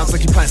language sounds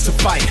like he plans to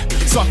fight.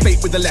 So I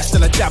fake with the left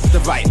and I jab with the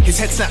right. His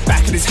head snapped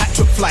back and his hat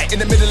took flight. In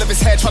the middle of his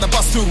hair trying to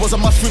bust through was a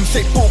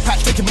mushroom-shaped ball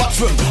patch taking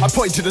mushroom. I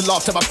pointed and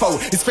laughed at my foe.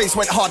 His face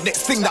went hard,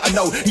 next thing that I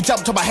know, he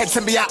jumped on my head,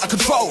 sent me out of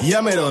control.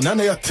 やめろ、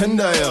何やってん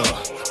だよ。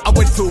 I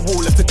went through a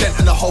wall, left a dent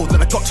and a hole,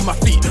 then I got to my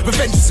feet.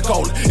 Revenge is the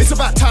goal. It's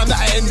about time that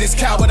I end this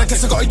coward. I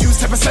guess I gotta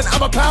use 10% of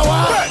my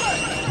power.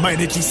 My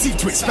energy seemed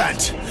to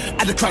expand,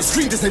 and the crowd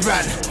screamed as they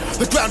ran.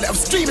 The ground let up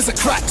stream as it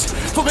cracked.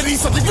 From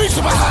beneath something reached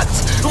in my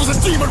hands. It was a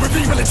demon with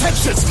evil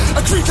intentions,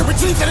 a creature with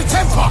teeth and a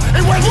temper.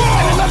 It went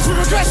and it lunged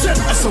with aggression.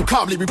 And so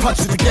calmly we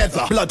punched it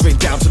together. Blood rained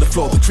down to the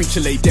floor. The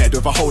creature lay dead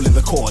with a hole in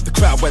the core. The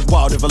crowd went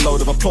wild with a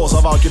load of applause.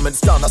 Our arguments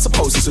done, I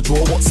suppose it's a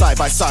draw. Walked side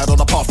by side on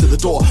the path to the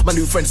door. My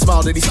new friend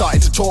smiled and he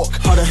started to talk.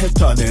 Now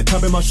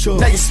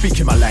you're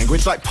speaking my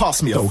language, like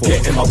pass me a fork. Don't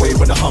get in my way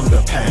with the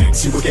hunger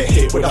pangs. You will get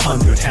hit with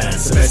 100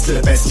 hands. The best of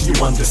the best, you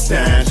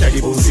understand.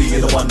 Shaggy Boozy,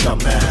 you're the one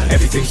jump man.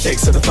 Everything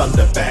shakes to the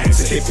thunder bangs.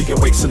 The hippie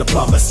awakes to the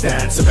plumber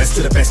stands. The best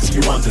of the best,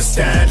 you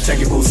understand.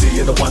 Shaggy Boozy,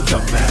 you're the one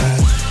jump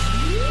man.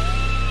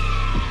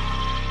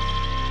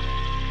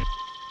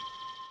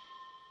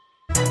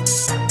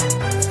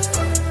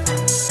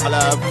 I'll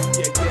have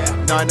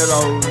 9 of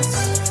those,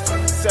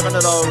 7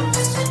 of those,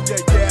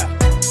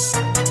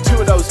 2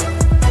 of those.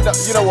 No,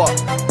 you know what?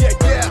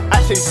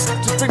 Actually,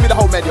 just bring me the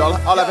whole menu,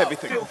 I'll have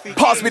everything.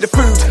 Pass me the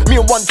food,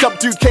 me and one jump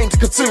dude came to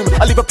consume.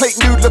 I leave a plate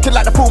nude looking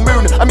like the full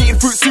moon. I'm eating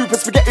fruit soup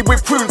and spaghetti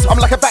with prunes. I'm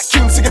like a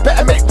vacuum, so you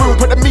better make room.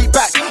 Put the meat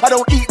back, I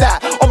don't eat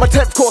that. On my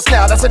 10th course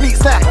now, that's a neat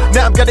snack.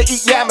 Now I'm gonna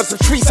eat yam and some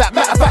tree sap.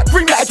 Matter of fact,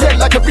 bring that again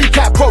like a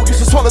recap. Bro, you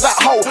should swallow that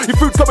whole. Your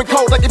food's coming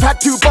cold like you've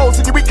had 2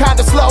 bowls and you eat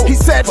kinda slow. He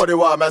said, I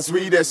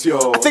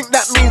think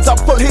that means I'm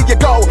full, here you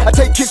go. I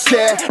take his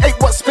share, ain't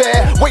what's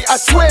spare. Wait, I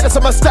swear there's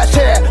a mustache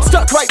hair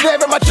stuck right there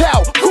in my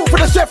chow. Cool for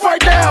the chef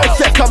right now. The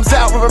chef comes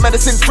out with a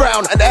menacing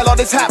frown, an L on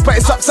his hat but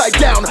it's upside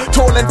down.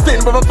 Tall and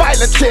thin with a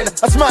violent chin.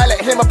 I smile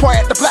at him, I point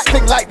at the black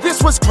thing like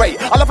this was great.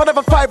 I'll have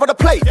another 5 on the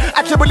plate.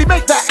 Actually, will he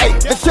make that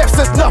 8? The chef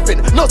says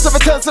nothing. Nods and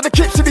returns to the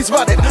kitchen he's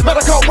running. Man,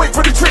 I can't wait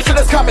for nutrition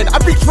that's coming. I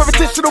reach for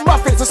additional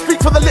muffins. I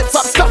speak for the lips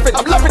I'm stuffing.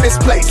 I'm loving this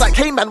place. Like,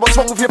 hey man, what's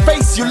wrong with your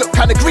face? You look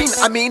kinda green.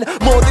 I mean,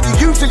 more than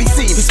you usually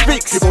see. He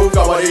speaks.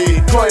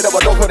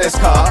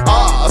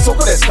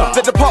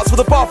 Then departs for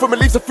the bathroom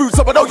and leaves the food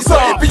so I know you saw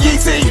it be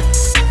easy.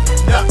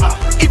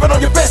 Even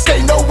on your best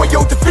day, no way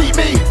you'll defeat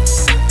me.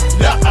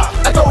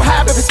 I don't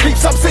have if it speaks,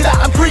 some say that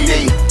I'm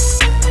greedy.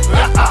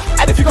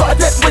 And if you got a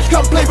death wish,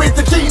 come play with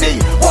the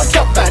genie. One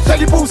jump man,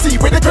 Shaggy Boozy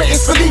with the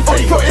greatest belief. Oh,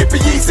 you thought it'd be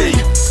easy.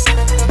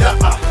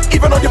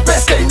 Even on your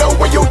best day, no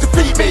way you'll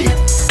defeat me.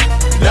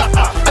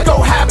 I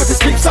don't have if it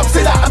speaks, some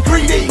say that I'm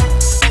greedy.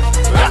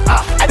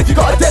 And if you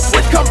got a death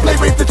wish, come play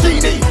with the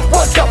genie.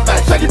 One jump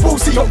man, Shaggy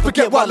Boozy, don't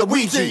forget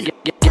Waluigi.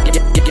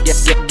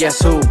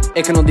 Guess who?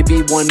 It can only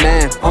be one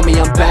man. Homie,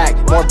 I'm back.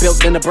 More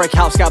built than a brick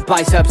house. Got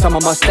biceps on my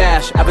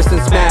mustache. Ever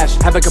since Smash,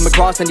 haven't come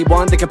across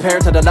anyone that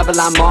compares to the level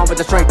I'm on with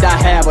the strength I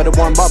have. With a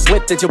warm up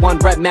with that you 1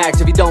 rep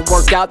max. If you don't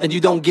work out, then you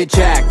don't get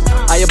jacked.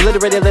 I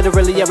obliterated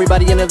literally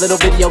everybody in a little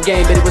video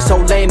game, but it was so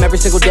lame. Every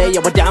single day I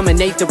would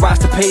dominate the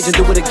roster page and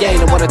do it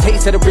again. And what a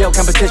taste of the real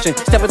competition.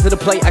 Step into the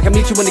plate, I can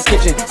meet you in the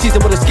kitchen.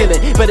 Season with a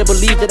skillet. Better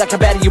believe that I can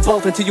battle you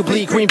both until you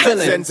bleed green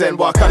filling. I'm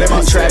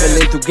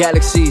traveling through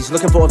galaxies,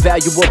 looking for a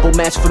valuable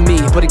match for me.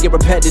 But it get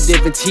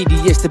repetitive and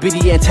tedious to be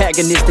the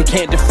antagonist they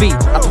can't defeat.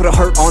 I put a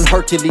hurt on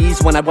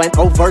Hercules when I went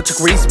over to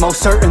Greece.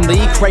 Most certainly,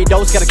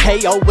 Kratos got a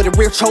KO with a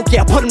rear choke.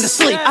 Yeah, I put him to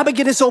sleep. I've been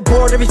getting so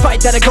bored every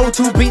fight that I go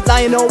to. Beat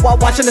Lion-O while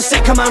watching the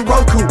sitcom on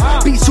Roku.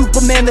 Beat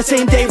Superman the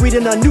same day,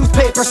 reading a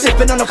newspaper,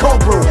 sipping on a cold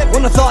brew.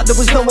 When I thought there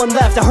was no one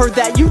left, I heard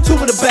that you two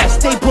were the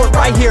best. Stay put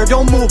right here,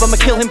 don't move, I'ma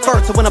kill him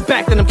first. So when I'm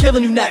back, then I'm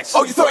killing you next.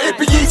 Oh, you thought it'd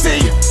be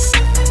easy?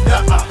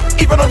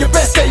 Even on your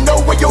best day,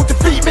 no way you'll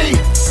defeat me.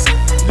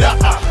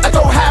 I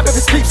don't have if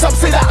it speaks, some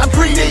say that I'm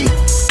greedy.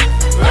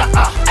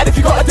 And if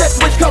you got a death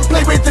wish, come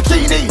play with the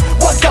genie.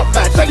 One jump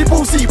man, Shaggy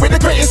Boozy with the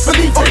greatest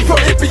belief. Oh, you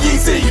thought it'd be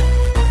easy?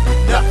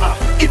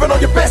 Even on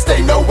your best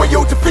day, no way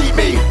you'll defeat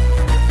me.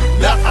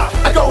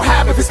 I don't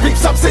have if it speaks,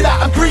 some say that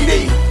I'm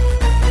greedy.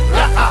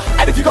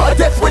 And if you got a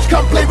death wish,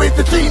 come play with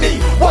the genie.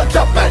 One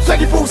jump man,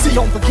 Shaggy Boozy.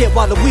 Don't forget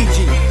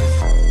Waluigi.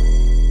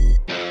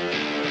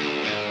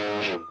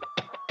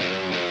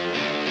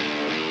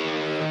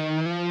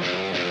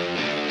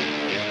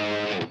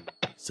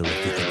 So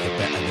if you think you're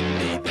better than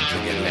me, then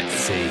bring it, let's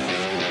see.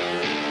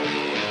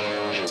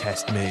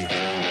 Test me.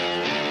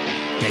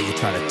 Dare you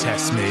try to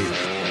test me?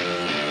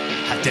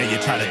 How dare you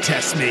try to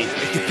test me?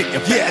 If you think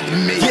you're better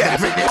than me, I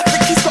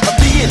think he's gotta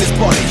be in his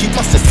bonnet. He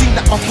must have seen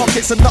that my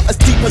pockets are not as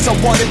deep as I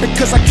wanted,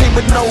 because I came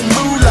with no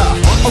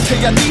moolah. Okay,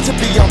 I need to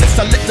be honest,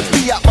 I let the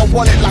B out my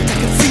wallet like I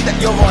can see that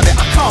you're on it.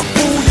 I can't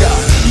fool ya.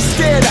 He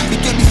stared at me,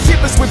 gave me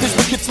shivers with his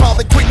wicked smile,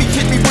 then quickly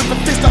hit me with a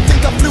fist. I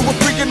think I flew a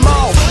friggin'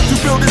 mile through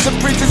buildings and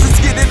bridges and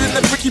skidded in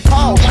the bricky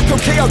pile. Like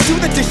okay, I'll do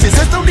the dishes,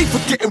 there's no need for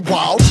getting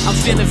wild. I'm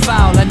feeling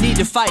foul, I need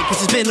to fight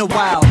cause it's been a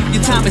while.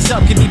 Your time is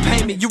up, give me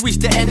payment, you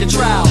reached the end of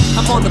trial.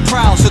 I'm on the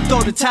prowl, so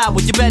throw the towel.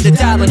 You better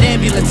dial an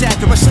ambulance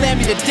after I slam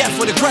you to death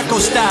with a Greco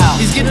style.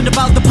 He's getting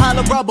about the pile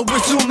of rubble,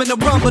 resuming the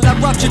rumble. I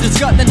ruptured his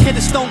gut and hit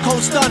a stone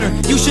cold stunner.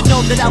 You should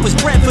know that I was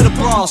bred for the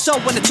brawl. So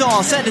when it's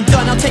all said and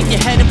done, I'll take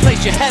your head and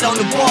place your head on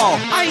the wall.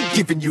 I ain't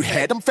giving you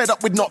head, I'm fed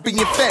up with not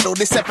being fed. All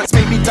this effort's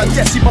made me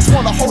digest. You must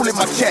want a hole in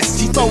my chest.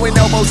 He's throwing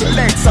elbows and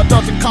legs, I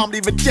dodge and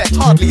calmly reject.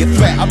 Hardly a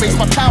threat, I raise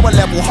my power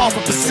level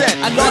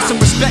 0.5%. I lost some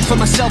respect for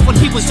myself when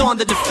he was on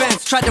the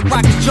defense. Tried to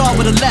rock his jaw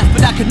with a left,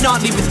 but I could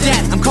not leave a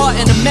dent. I'm caught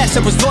in a mess,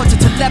 I was lured to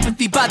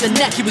telepathy by the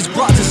neck. He was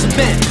brought to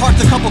cement,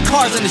 parked a couple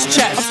cars on his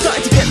chest. I'm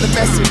starting to get the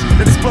message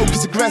that this bloke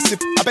is aggressive.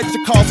 I bet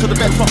your cards for the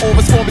best, my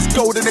aura's form is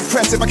golden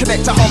impressive. I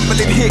connect to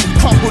humbling hit,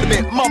 crumbled a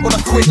bit, mumbled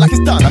I quit like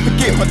it's done, I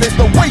forgive, but there's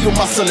no way you'll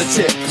muscle a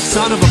tip.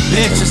 Son of a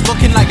bitch, it's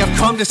looking like I've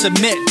come to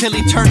submit. Till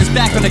he turned his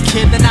back on the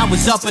kid, then I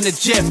was up in a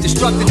jiff.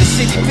 Destructing the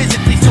city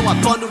physically, so I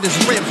bundled his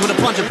ribs with a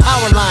bunch of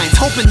power lines,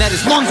 hoping that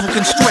his lungs will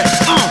constrict.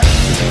 How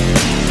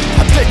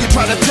dare you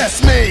try to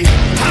test me?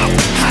 How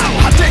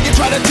dare you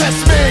try to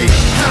test me?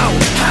 How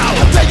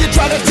dare you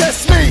try to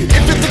test me?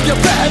 If you think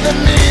you're better than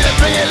me, then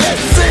bring it,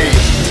 let's see.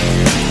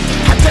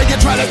 How dare you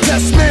try to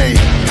test me?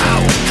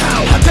 How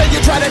dare you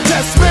try to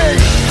test me?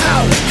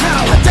 How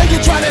dare you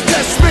try to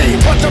test me?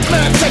 Watch a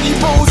man take you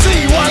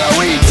ballsy,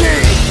 Waluigi.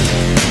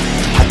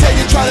 How dare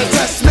you try to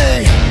test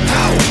me?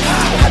 How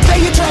dare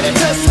you try to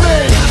test me?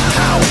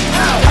 How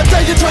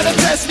dare you try to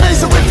test me?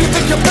 So if you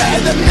think you're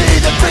better than me,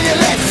 then bring it,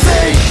 let's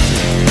see.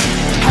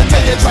 How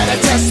dare you try to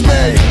test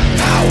me?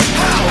 How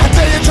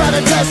dare you try to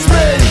test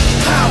me?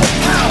 How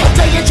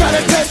dare you try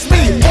to test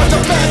me? Watch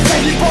a man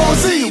take you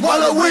ballsy,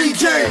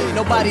 Waluigi.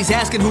 Nobody's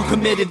asking who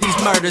committed these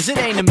murders. It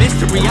ain't a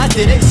mystery, I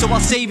did it, so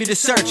I'll save you the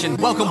searching.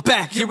 Welcome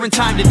back, you're in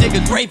time to dig a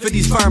grave for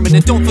these vermin.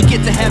 And don't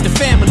forget to have the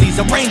families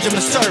arrange them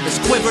a service.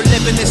 Quiver,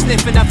 lipping and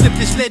sniffing, I flipped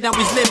his lid, now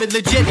he's living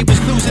legit. He was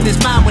losing his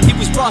mind when he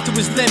was brought to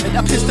his limit.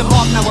 I pissed him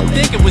off, now I'm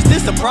thinking, was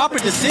this a proper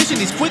decision?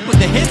 He's quick with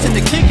the hits and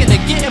the kick and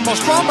they're getting more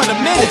strong by the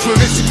minute.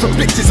 Ultra-illicit for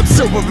bitches, I'm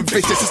silver and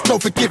vicious. There's no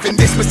forgiving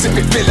this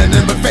specific villain,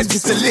 and revenge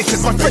is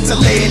delicious. My friends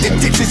are laying in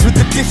ditches with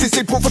the dishes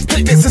they brought for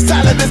picnics. The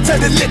salad is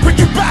turning liquid,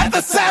 you bite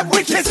the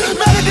sandwiches.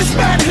 Man of this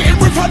man hitting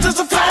with hundreds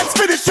of fans,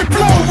 finish your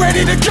blow,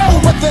 ready to go.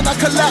 But then I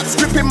collapsed,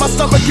 gripping my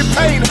stomach in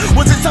pain.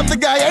 Was it something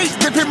I ate,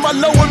 gripping my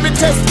lower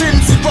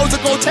intestines? He rose a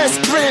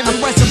grotesque grin.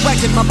 I'm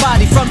resurrecting my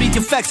body from the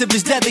effects of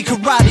his deadly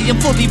karate. I'm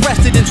fully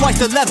rested and twice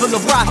the level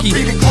of Rocky. I'm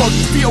feeling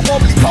groggy, feel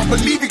wobbly, can't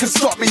believe he can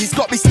stop me. He's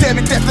got me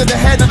staring death to the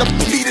head and I'm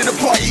bleeding a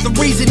body. The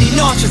reason he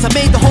nauseous, I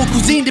made the whole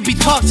cuisine to be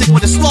toxic.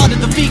 When I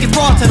slaughtered the vegan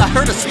raw till I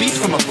heard a speech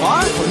from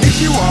afar.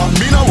 Konnichiwa,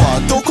 mina wa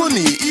doko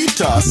ni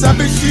ita?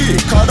 Sabishii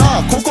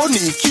kara koko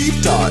ni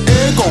kita.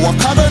 Eigo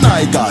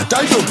wakaranai ga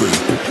daijoubu?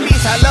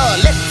 Please, hello,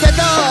 let's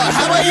go,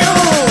 how are you?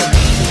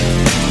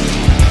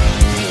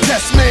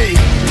 Test me.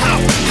 How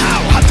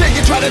dare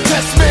you try to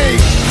test me?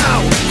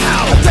 How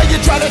dare you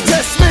try to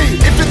test me?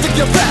 If you think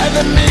you're better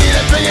than me,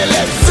 then bring it,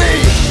 let's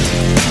see.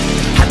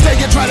 How dare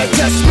you try to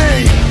test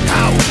me?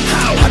 How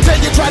dare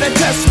you try to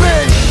test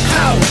me?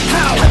 How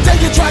dare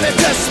you try to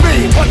test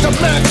me? Watch a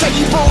man take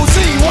you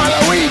ballsy,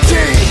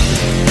 Waluigi.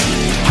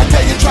 How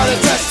dare you try to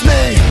test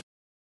me?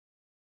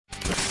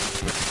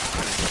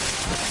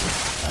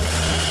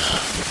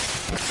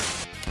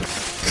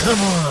 Come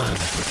on.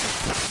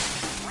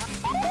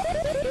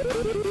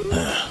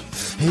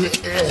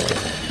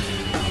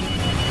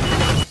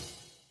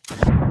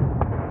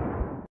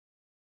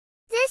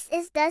 This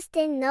is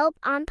Dustin Nope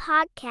on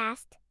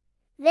podcast.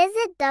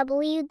 Visit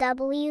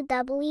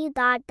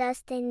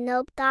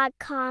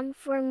www.dustinnope.com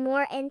for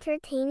more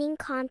entertaining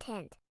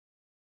content.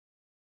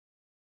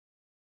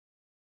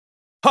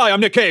 Hi,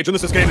 I'm Nick Cage, and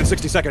this is Game in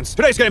 60 Seconds.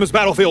 Today's game is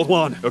Battlefield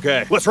 1.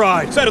 Okay, let's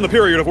ride. Set in the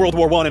period of World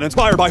War I and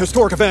inspired by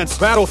historic events,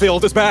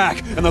 Battlefield is back,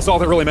 and that's all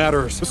that really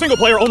matters. The single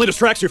player only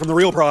distracts you from the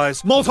real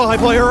prize.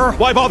 Multiplayer?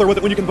 Why bother with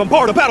it when you can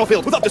bombard a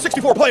battlefield with up to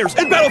 64 players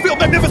in Battlefield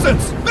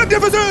Magnificence?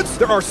 Magnificence!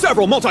 There are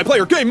several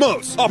multiplayer game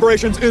modes.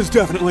 Operations is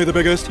definitely the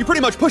biggest. You pretty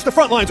much push the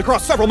front lines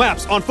across several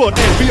maps on foot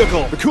and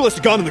vehicle. The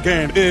coolest gun in the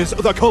game is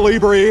the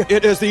Calibri.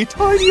 It is the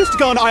tiniest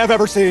gun I have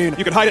ever seen.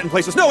 You can hide it in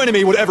places no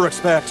enemy would ever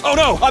expect. Oh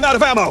no, I'm out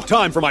of ammo.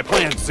 Time for my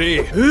plan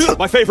C.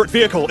 My favorite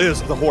vehicle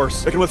is the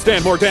horse. It can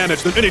withstand more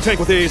damage than any tank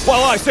with ease,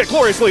 while I sit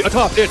gloriously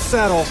atop its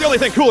saddle. The only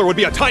thing cooler would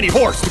be a tiny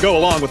horse to go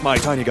along with my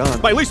tiny gun.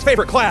 My least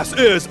favorite class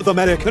is the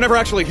medic. They never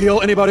actually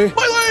heal anybody.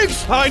 My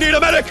legs! I need a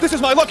medic! This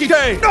is my lucky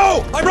day!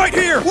 No! I'm right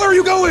here! Where are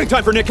you going?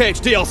 Time for Nick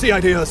Cage DLC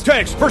ideas.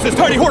 Tanks versus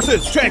tiny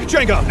horses. Tank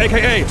Jenga,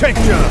 aka Tank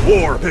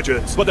War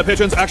pigeons. But the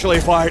pigeons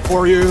actually fight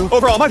for you.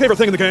 Overall, my favorite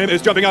thing in the game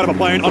is jumping out of a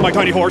plane on my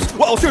tiny horse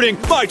while shooting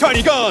my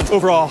tiny gun.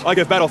 Overall, I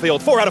give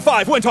Battlefield 4 out of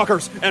 5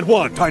 Windtalkers and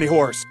 1 tiny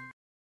horse.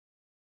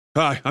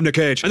 Hi, I'm Nick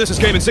Cage, and this is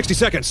Game in 60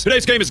 Seconds.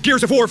 Today's game is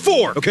Gears of War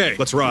 4. Okay,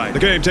 let's ride. The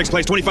game takes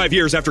place 25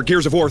 years after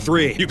Gears of War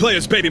 3. You play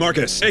as Baby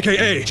Marcus,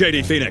 a.k.a.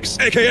 JD Phoenix,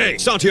 a.k.a.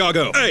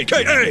 Santiago,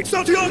 a.k.a.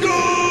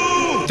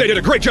 Santiago! They did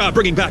a great job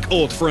bringing back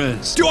old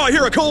friends. Do I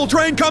hear a coal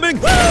train coming?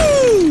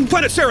 Woo!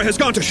 Planet Sarah has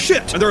gone to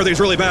shit, and there are these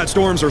really bad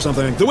storms or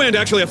something. The wind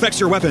actually affects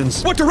your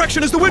weapons. What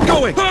direction is the wind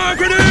going? Ah,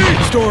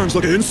 grenade! Storms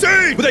look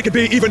insane, but they could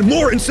be even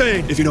more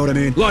insane, if you know what I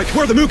mean. Like,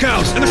 where are the moo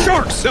cows and the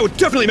sharks? That would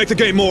definitely make the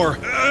game more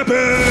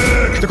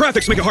epic! The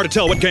graphics make it hard to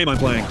tell what game I'm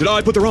playing. Did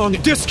I put the wrong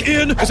disc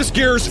in? Is this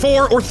Gears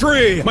 4 or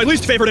 3? My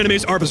least favorite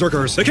enemies are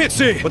berserkers. They can't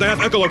see, but they have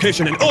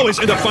echolocation and always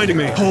end up finding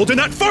me. Hold in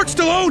that fart,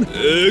 Stallone!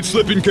 It's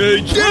slipping,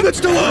 Cage. Damn it,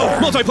 Stallone!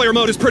 Multiplayer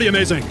mode is pretty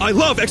amazing. I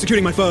love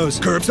executing my foes.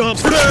 Curb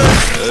stomps for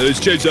days! This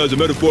chainsaw is a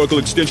metaphorical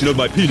extension of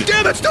my penis.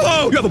 Damn it,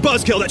 Stallone! You have a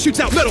buzzkill that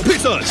shoots out metal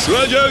pizzas!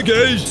 Right out,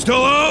 Cage!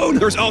 Stallone!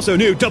 There's also a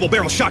new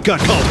double-barrel shotgun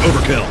called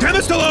Overkill. Damn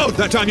it, Stallone!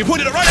 That time you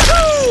pointed it right at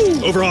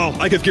me! Overall,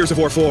 I give Gears of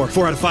War 4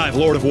 out of 5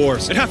 Lord of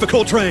Wars, and half a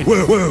coal train.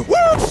 Woo, woo,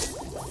 woo!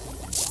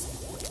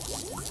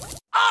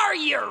 Are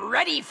you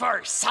ready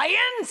for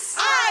science?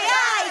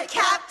 Aye, aye,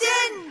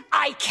 Captain!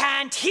 I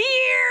can't hear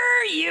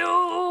you!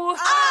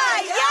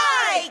 Aye,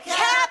 aye,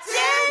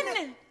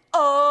 Captain!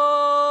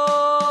 Oh!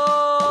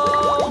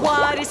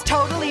 What is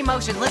totally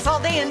motionless all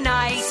day and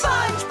night?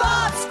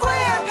 SpongeBob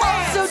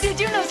SquarePants! So did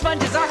you know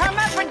sponges are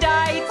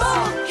hermaphrodites?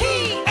 Both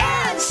he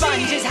and she!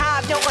 Sponges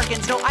have no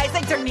organs, no eyes,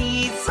 legs, or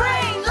knees.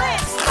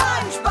 Brainless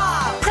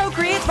SpongeBob!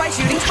 Procreates by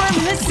shooting sperm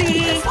in the sea.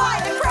 That's why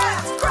the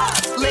crab's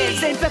crusty!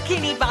 Lives in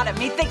Bikini Bottom,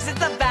 he thinks it's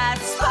the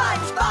best.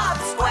 SpongeBob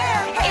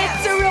SquarePants!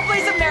 It's a real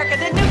place, America,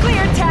 the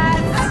nuclear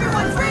test.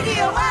 Everyone's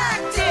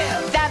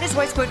radioactive! That is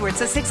why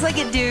Squidward's a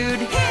six-legged dude.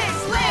 His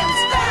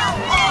limbs fell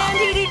off! And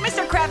he'd eat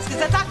Mr. Krabs because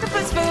that's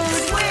octopus food.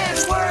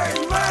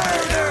 Squidward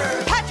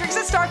murder! Patrick's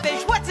a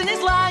starfish, what's in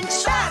his lunch?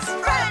 Best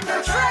friend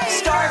or traitor!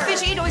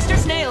 Starfish eat oyster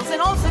snails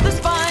and also the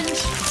sponge.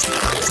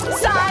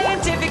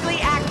 Scientifically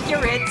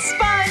accurate.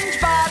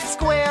 SpongeBob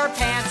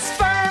SquarePants,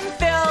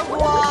 sperm-filled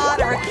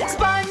water.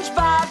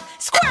 SpongeBob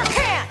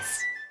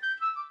SquarePants!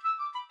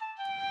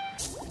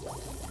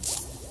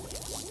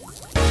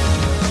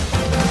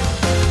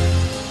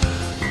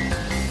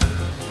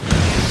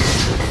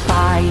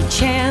 By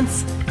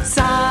chance,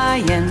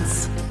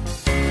 science.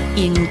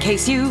 In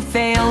case you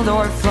failed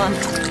or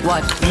flunked,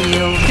 what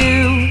we'll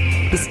do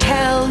is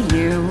tell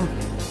you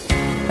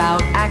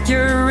about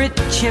accurate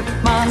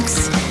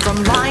chipmunks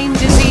from Lyme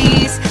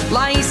disease,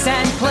 lice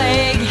and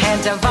plague,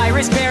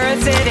 hantavirus,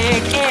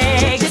 parasitic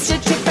eggs,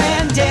 Chip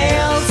and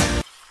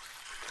Dales.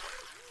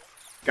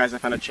 Guys, I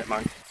found a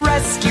chipmunk.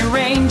 Rescue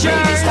Rangers,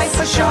 snipe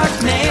a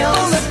shark nail,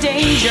 full of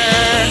danger.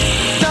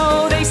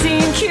 Though they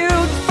seem cute,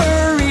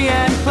 furry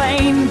and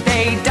plain,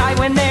 they die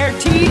when their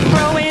teeth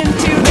grow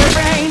into their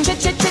brain.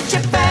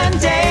 Chip and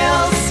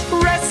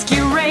Dales,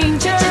 Rescue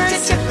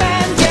Rangers, Chip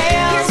and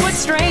Dales. Here's what's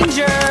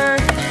stranger,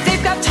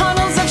 they've got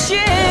tunnels of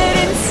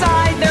shit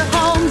inside their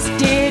homes.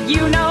 Did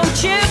you know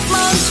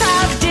chipmunks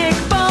have dick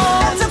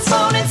bones? That's a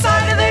bone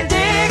inside of their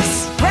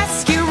dicks.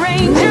 Rescue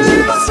Rangers,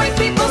 chipmunks make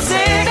people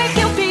sick. They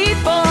kill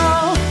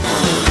people.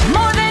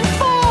 More than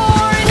 4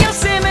 in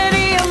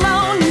Yosemite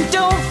alone.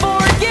 Don't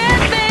forget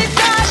they've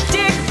got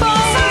dick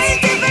bones.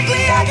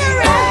 Scientifically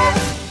accurate.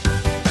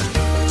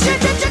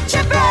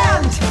 Chip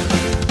and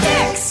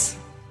dicks.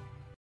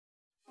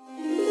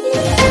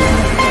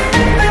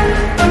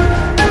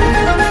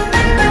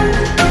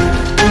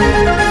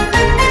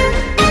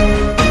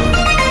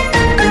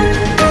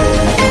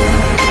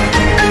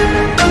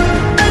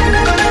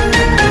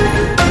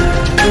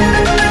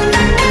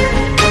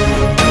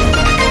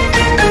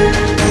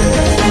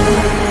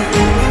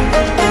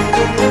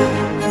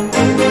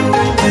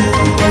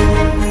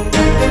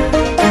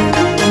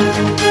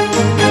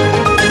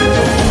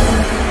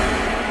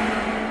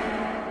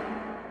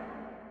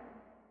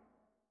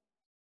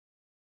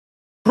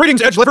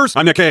 Greetings, edge livers.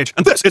 I'm Nick Cage,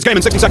 and this is Game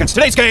in 60 Seconds.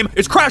 Today's game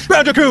is Crash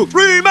Bandicoot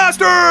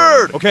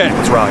Remastered! Okay,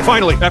 that's right.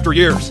 Finally, after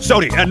years,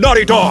 Sony and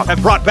Naughty Dog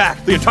have brought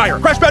back the entire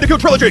Crash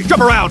Bandicoot trilogy.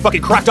 Jump around,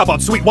 fucking cracked up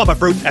on sweet Wumpa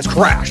fruit as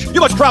Crash. You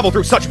must travel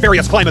through such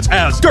various climates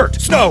as dirt,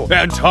 snow,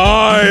 and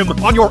time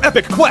on your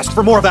epic quest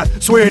for more of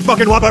that sweet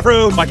fucking Wumpa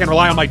fruit. I can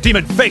rely on my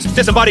demon-faced,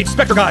 disembodied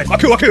specter guide,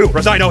 Aku Aku,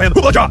 as I know him,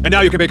 Hoobla-Ja. And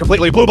now you can be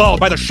completely blue-balled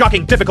by the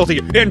shocking difficulty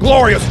in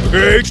glorious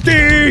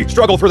HD.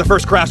 Struggle through the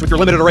first Crash with your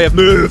limited array of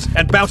moves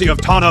and bounty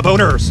of Tana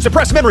boners.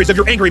 Suppress memories of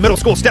your angry middle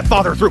school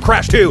stepfather through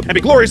Crash 2 and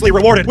be gloriously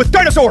rewarded with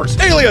dinosaurs,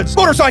 aliens,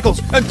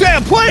 motorcycles, and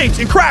damn planes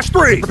in Crash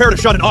 3. Prepare to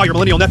shun and awe your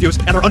millennial nephews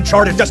and their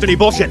uncharted Destiny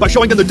bullshit by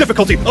showing them the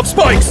difficulty of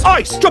spikes,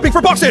 ice, jumping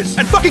for boxes,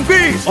 and fucking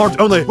bees.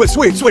 Armed only with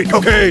sweet, sweet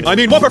cocaine. I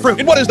mean Wumpa fruit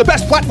in what is the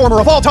best platformer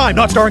of all time,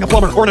 not starring a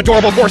plumber or an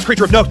adorable forest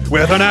creature of note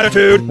with an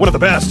attitude. One of the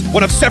best.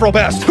 One of several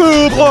best.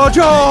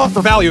 Hoobla-Ja!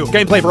 For value,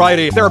 gameplay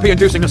variety,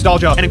 therapy-inducing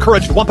nostalgia, and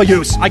encouraged Wumpa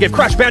use, I give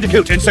Crash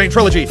Bandicoot Insane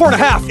Trilogy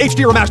 4.5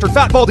 HD remastered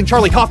fat balding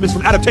Charlie Kaufmans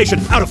from Adaptation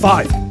out of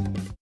 5.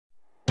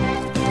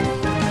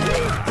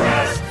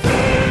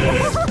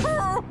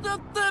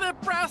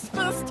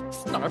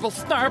 Snarble,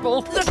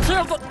 snarble, you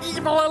killed the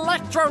evil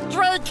Electro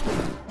Drake!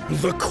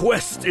 The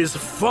quest is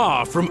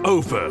far from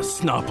over,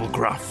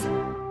 Snarplegruff.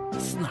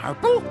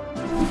 Snarple?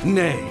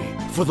 Nay,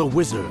 for the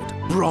wizard,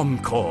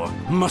 Bromcore,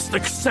 must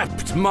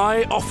accept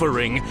my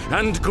offering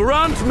and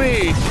grant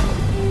me...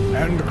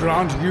 And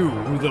grant you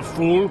the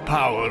full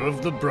power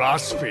of the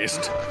Brass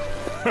Fist.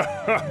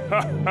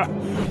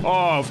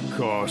 Of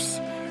course,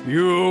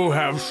 you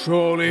have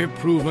surely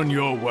proven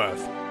your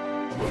worth.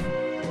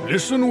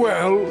 Listen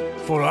well,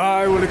 for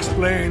I will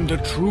explain the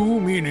true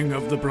meaning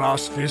of the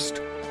Brass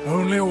Fist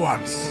only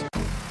once.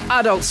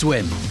 Adult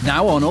Swim,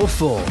 now on all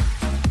four.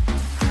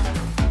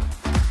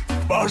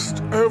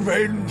 Must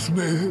avenge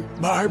me,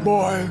 my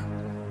boy.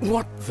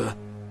 What the...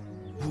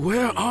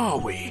 Where are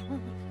we?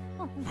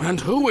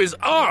 And who is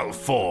all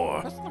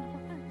for?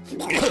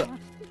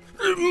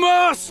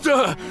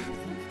 Master!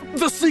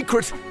 The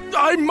secret!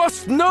 I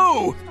must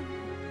know!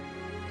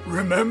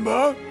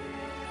 Remember,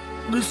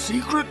 the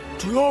secret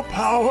to your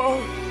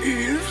power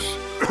is...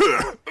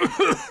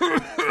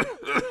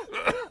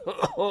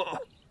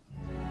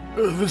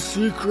 The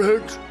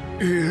secret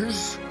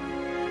is...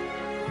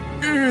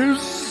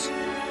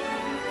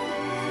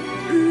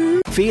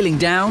 Feeling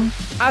down?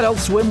 Adult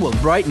Swim will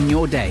brighten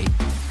your day.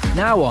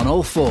 Now on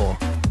all four.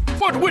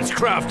 What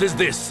witchcraft is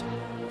this?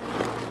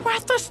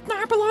 What the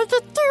Snarble are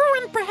you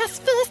doing, Brass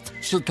Fist?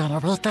 She gonna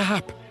wake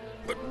up.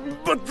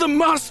 But the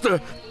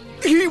master,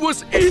 he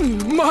was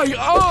in my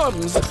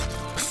arms.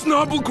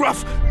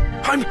 Snarplegruff,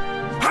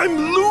 I'm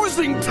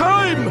losing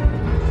time.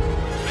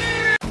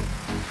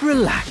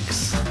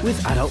 Relax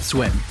with Adult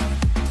Swim.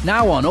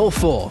 Now on all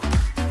four.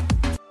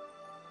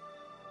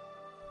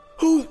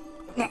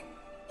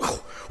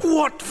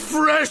 What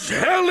fresh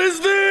hell is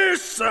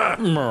this?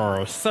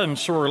 More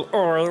sensual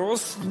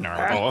oils,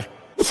 Snarble.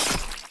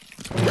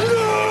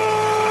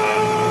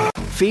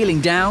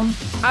 Feeling down?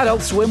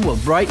 Adult Swim will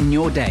brighten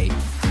your day.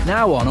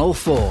 Now on all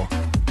four.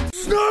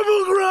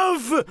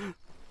 Snarplegruff!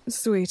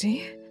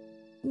 Sweetie,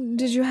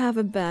 did you have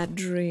a bad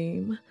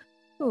dream?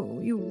 Oh,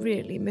 you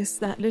really miss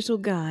that little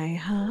guy,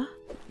 huh?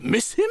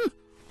 Miss him?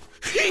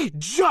 He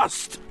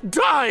just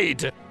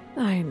died!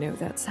 I know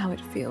that's how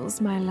it feels,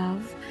 my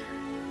love.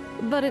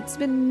 But it's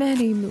been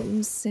many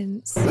moons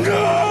since.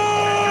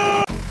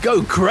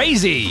 Go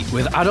crazy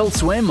with Adult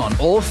Swim on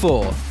all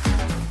four.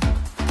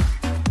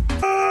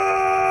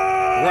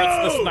 What's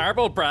the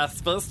Snarble, Brass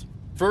Fist?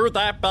 Food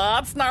that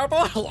bad,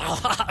 Snarble?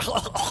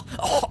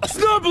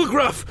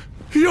 Snarplegruff!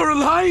 You're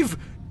alive!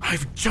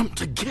 I've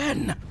jumped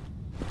again.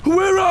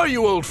 Where are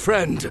you, old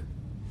friend?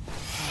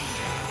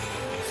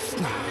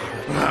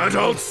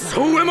 Adult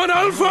Swim on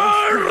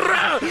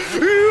Alpha!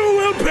 You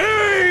will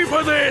pay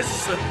for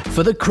this!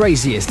 For the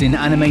craziest in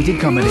animated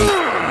comedy.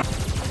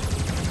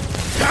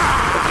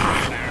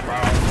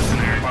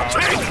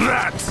 Take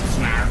that!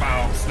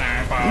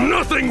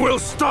 Nothing will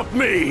stop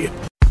me!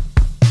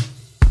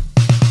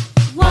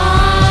 1,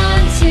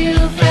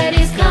 2,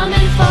 Freddy's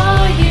coming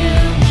for you.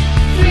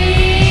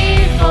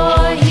 3,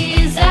 4,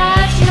 he's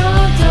at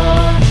your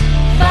door.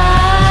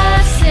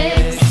 5,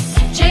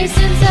 6,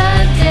 Jason's a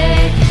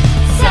dick.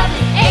 7,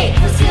 8,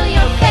 he'll steal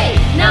your fate.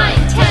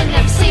 9, 10,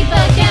 never sleep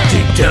again.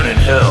 Deep down in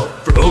hell,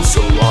 for oh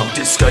so long,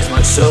 disguise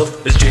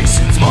myself as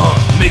Jason's mom.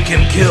 Make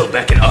him kill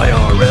back in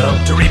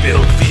IRL to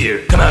rebuild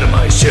fear, come out of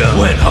my shell.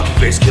 When Hockey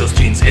Face kills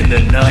teens in the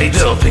night,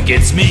 they'll think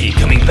it's me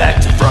coming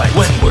back to fright.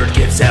 When word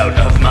gets out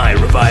of my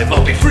revival,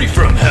 I'll be free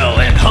from hell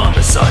and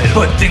homicide.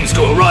 But things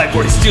go awry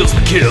before he steals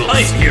the kills.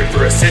 I ain't here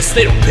for assists,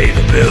 they don't pay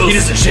the bills. He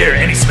doesn't share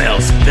any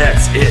smells,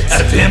 that's it.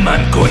 Out of him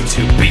I'm going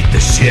to beat the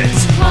shit.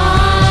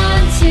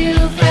 1,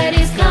 2,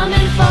 Freddy's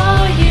coming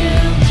for you.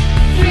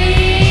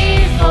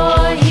 3,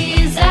 4,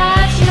 he's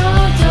at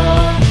your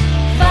door.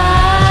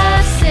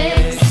 5,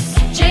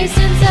 6,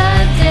 Jason's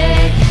a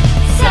dick.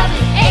 7,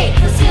 8,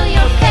 he'll steal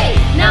your fate.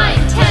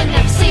 9, 10,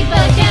 never sleep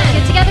again.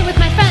 Get together with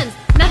my friends,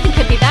 nothing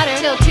could be better.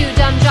 Till 2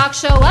 dumb jocks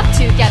show up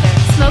together.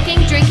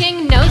 Smoking,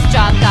 drinking, nose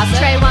job gossip.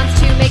 Trey wants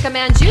to make a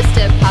man juice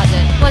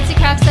deposit. Once he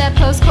cracks that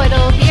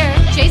post-coital beer,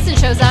 Jason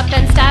shows up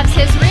and stabs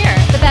his rear.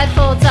 The bed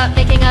folds up,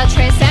 making a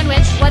tray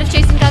sandwich. What if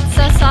Jason guts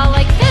us all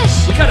like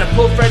fish? We gotta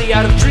pull Freddy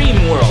out of Dream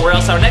World, or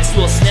else our necks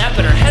will snap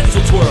and our heads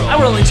will twirl.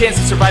 Our only chance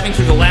of surviving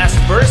through the last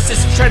verse is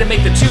to try to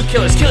make the 2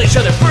 killers kill each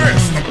other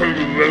first.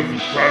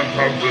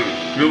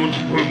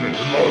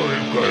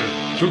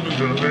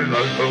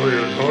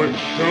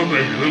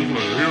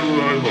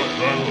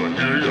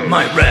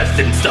 My wrath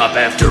didn't stop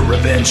after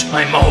revenge.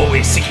 I'm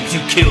always seeking to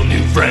kill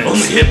new friends.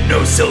 Only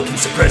Hypnocell can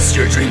suppress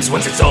your dreams.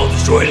 Once it's all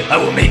destroyed, I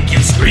will make you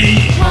scream.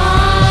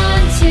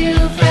 1,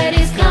 2,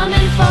 Freddy's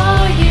coming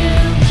for you.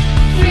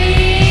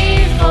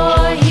 3,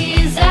 4,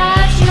 he's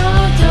at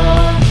your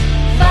door.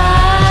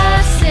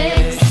 5,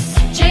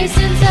 6,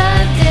 Jason's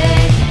a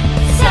dick.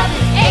 7,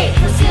 8,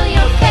 he'll steal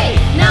your fate.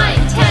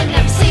 9, 10,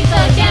 never sleep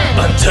again.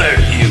 I'm tired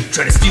of you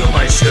trying to steal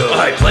my show.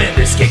 I planned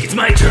this cake, it's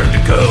my turn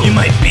to go. You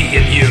might be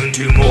immune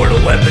to mortal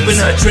weapons, but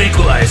not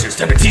tranquilizers.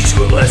 Time to teach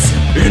you a lesson.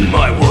 In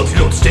my world, you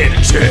don't stand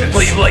a chance.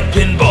 Play you like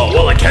pinball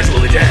while I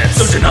casually dance.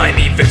 Don't deny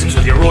me victims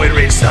with your roid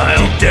rage style.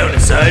 Deep down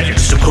inside, mad? You're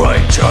just a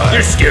crying child.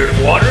 You're scared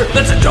of water?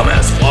 That's a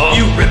dumbass flaw.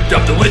 You ripped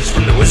up the witch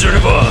from the Wizard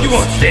of Oz. You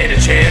won't stand a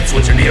chance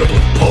once you're nailed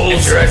with poles.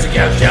 And your eyes are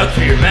gouged out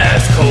through your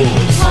mask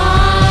holes.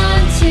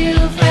 1,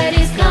 2,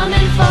 Freddy's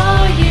coming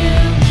for you.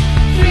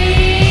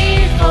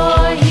 3,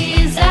 4,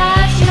 he's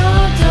at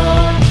your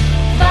door.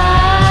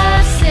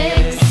 5,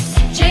 6,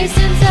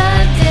 Jason's a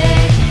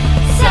dick.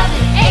 7,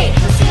 8,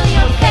 he'll steal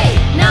your fate.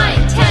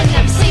 9, 10,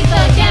 never sleep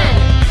again.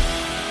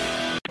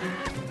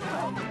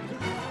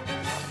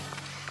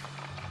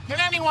 Can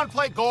anyone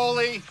play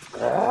goalie?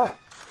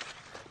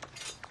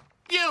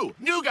 You,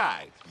 new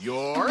guy,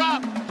 you're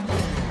up.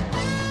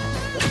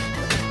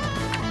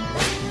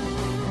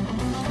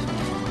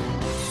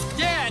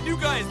 Yeah, new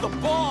guy's the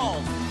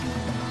ball.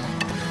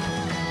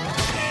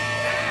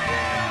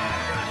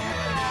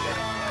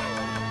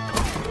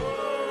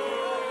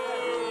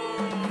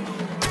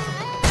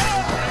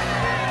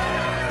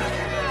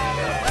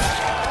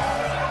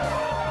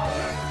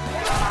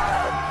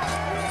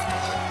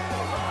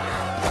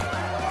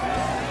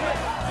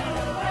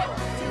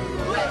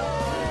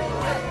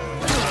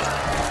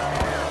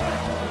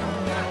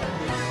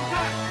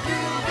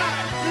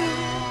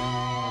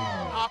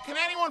 Can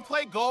anyone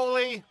play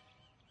goalie?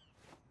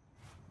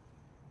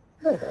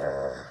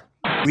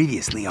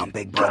 Previously on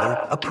Big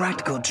Brother, a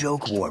practical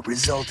joke war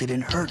resulted in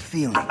hurt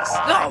feelings.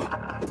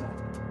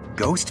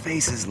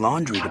 Ghostface's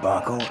laundry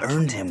debacle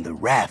earned him the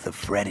wrath of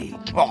Freddy.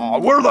 Aw,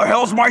 where the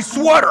hell's my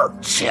sweater?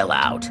 Chill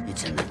out.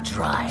 It's in the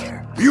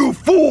dryer. You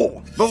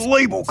fool! The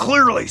label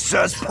clearly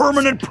says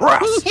permanent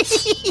press.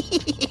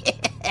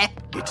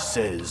 It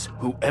says,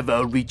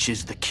 whoever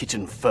reaches the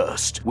kitten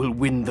first will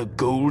win the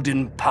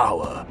golden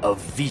power of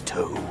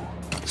veto.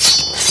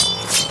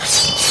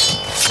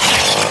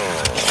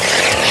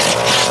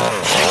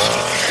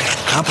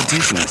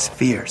 Competition was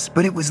fierce,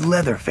 but it was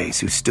Leatherface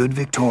who stood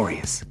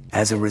victorious.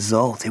 As a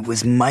result, it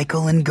was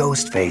Michael and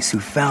Ghostface who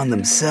found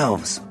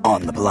themselves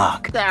on the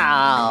block.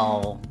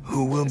 Ow.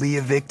 Who will be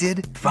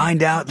evicted?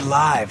 Find out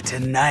live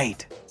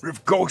tonight.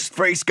 If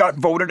Ghostface got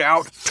voted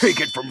out, take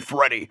it from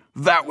Freddy.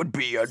 That would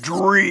be a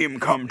dream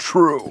come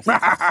true.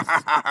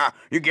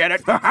 You get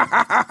it?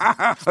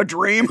 A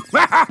dream?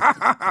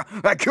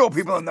 I kill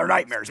people in their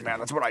nightmares, man.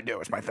 That's what I do.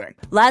 It's my thing.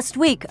 Last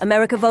week,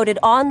 America voted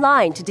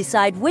online to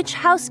decide which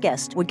house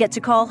guest would get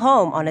to call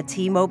home on a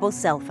T-Mobile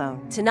cell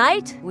phone.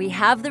 Tonight, we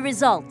have the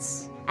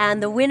results.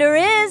 And the winner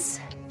is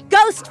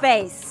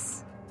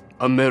Ghostface.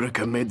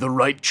 America made the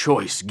right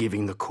choice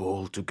giving the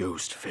call to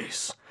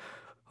Ghostface.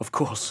 Of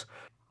course,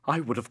 I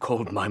would have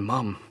called my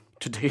mom.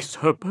 Today's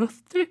her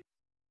birthday.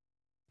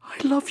 I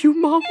love you,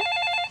 Mom.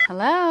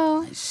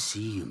 Hello? I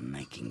see you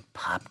making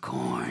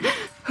popcorn.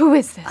 Who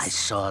is this? I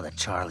saw the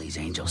Charlie's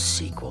Angels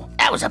sequel.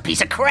 That was a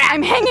piece of crap.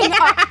 I'm hanging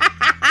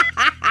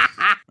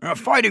up.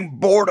 Fighting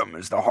boredom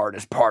is the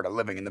hardest part of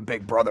living in the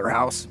Big Brother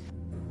house.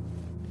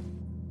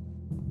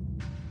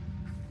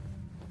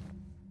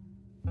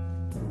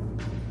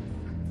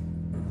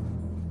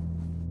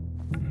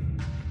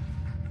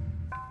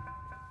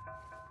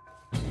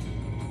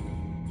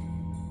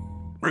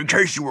 In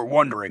case you were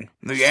wondering,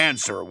 the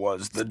answer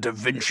was the Da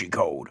Vinci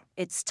Code.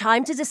 It's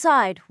time to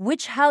decide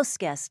which house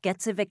guest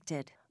gets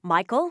evicted.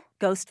 Michael,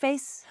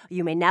 Ghostface,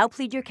 you may now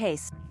plead your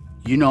case.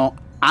 You know,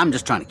 I'm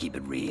just trying to keep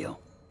it real.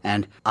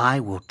 And I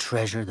will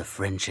treasure the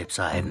friendships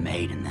I have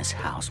made in this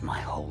house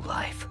my whole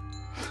life.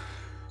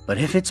 But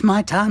if it's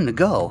my time to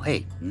go,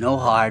 hey, no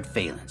hard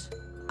feelings.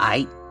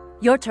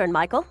 Your turn,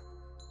 Michael.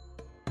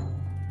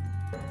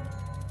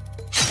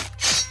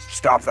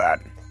 Stop that.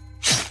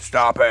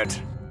 Stop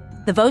it.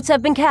 The votes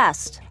have been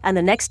cast, and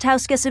the next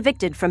house guest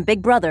evicted from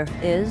Big Brother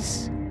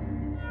is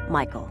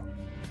Michael.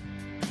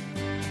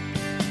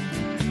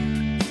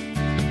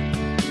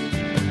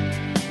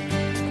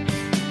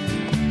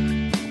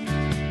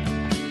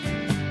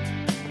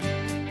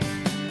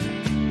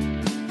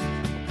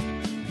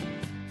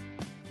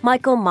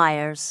 Michael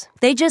Myers,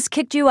 they just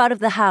kicked you out of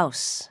the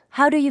house.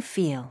 How do you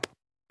feel?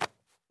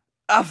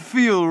 I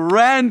feel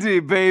randy,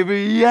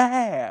 baby,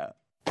 yeah.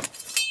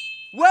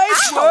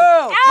 Wait,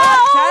 world!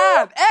 Hot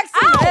time!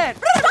 Excellent!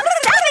 Ow!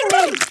 Stop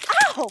me!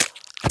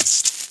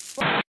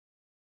 Ow!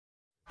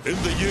 In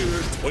the year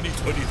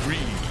 2023,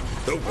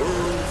 the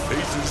world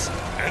faces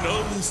an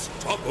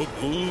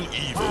unstoppable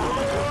evil.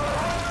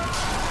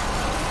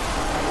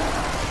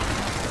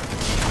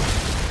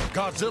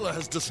 Godzilla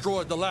has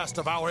destroyed the last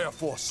of our Air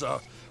Force, sir.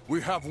 We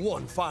have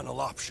one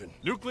final option.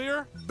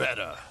 Nuclear?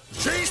 Better.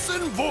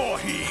 Jason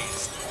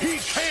Voorhees! He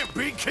can't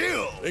be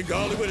killed! Think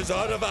Hollywood is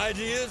out of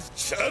ideas?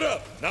 Shut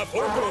up! Now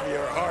fork over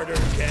your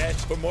hard-earned cash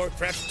for more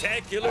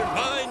craptacular,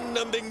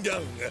 mind-numbing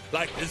dung,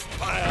 like this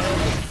pile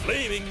of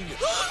flaming...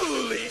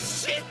 Holy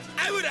shit!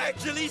 I would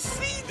actually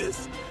see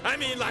this! I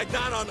mean, like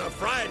not on a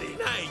Friday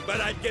night,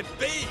 but I'd get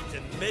baked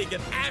and make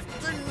an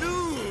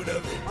afternoon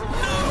of it.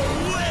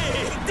 No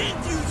way! Did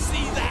you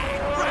see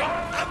that? Right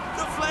up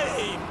the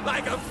flame,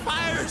 like a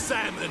fire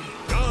salmon.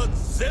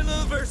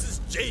 Godzilla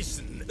versus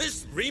Jason.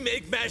 This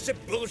remake mashup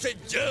bullshit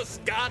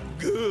just got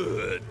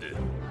good.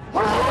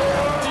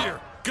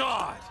 Dear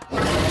God!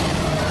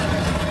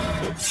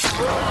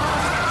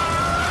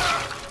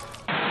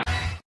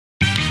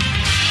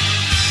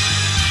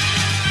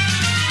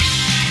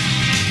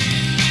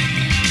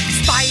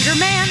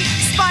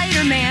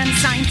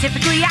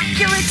 Scientifically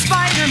accurate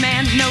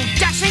Spider-Man. No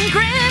dashing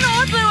grin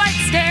or blue-eyed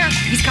stare.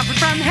 He's covered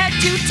from head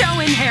to toe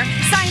in hair.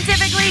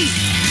 Scientifically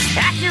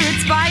accurate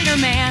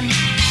Spider-Man.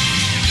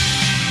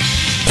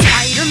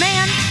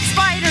 Spider-Man,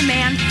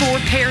 Spider-Man.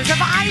 4 pairs of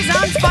eyes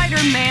on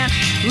Spider-Man.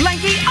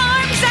 Lanky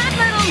arms and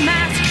little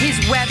mass. His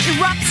web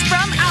erupts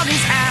from out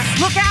his ass.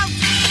 Look out!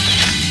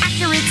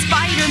 Accurate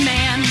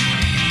Spider-Man.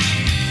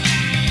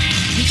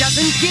 He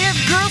doesn't give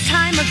girls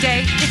time of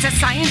day. It's a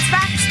science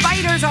fact,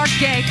 spiders are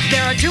gay.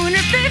 There are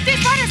 250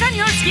 spiders on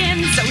your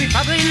skin, so he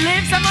probably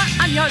lives somewhere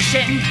on your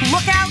shin.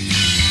 Look out!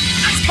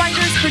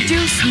 Spiders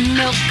produce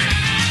milk.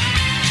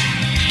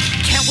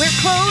 Can't wear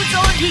clothes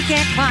or he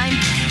can't climb.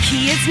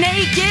 He is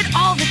naked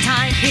all the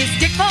time. His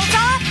dick falls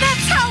off,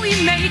 that's how he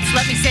mates.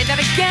 Let me say that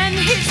again,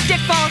 his dick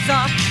falls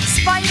off.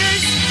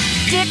 Spiders'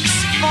 dicks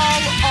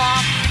fall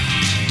off.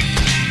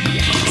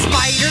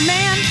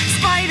 Spider-Man,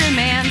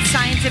 Spider-Man,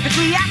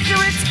 scientifically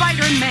accurate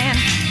Spider-Man.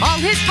 All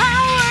his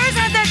powers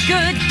aren't that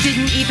good.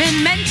 Didn't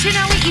even mention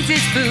how he eats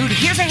his food.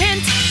 Here's a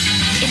hint,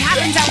 it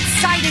happens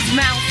outside his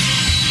mouth.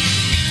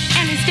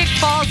 And his dick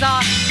falls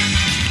off.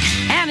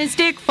 And his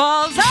dick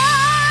falls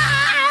off.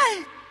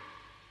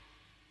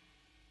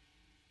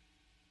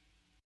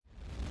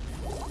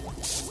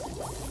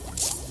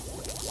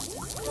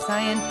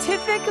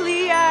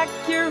 Scientifically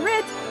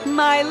accurate,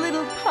 My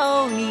Little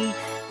Pony.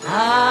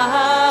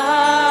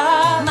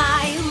 Ah,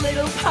 My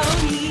Little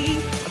Pony.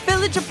 A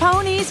village of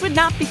ponies would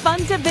not be fun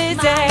to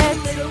visit. My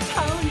Little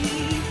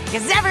Pony.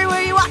 'Cause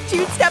everywhere you walk,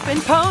 you'd step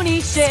in pony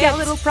shit.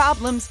 Skeletal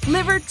problems,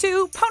 liver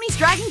too. Ponies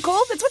dragging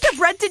cold, that's what they're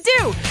bred to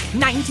do.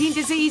 19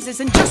 diseases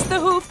and just the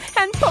hoof.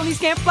 And ponies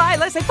can't fly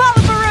unless they fall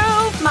off a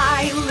roof.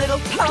 My Little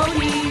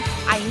Pony.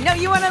 I know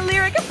you want a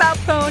lyric about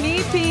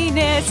pony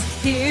penis.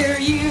 Here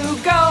you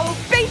go.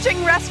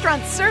 Beijing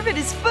restaurants serve it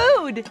as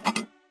food.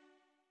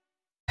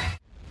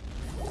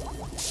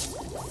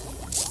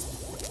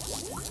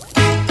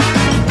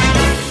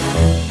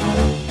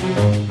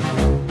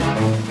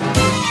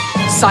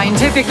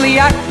 Scientifically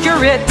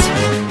accurate,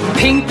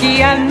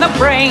 Pinky and the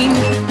Brain.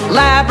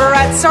 Lab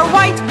rats are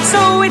white,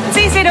 so it's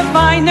easy to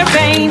find their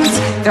veins.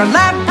 They're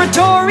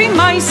laboratory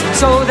mice,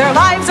 so their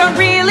lives aren't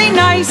really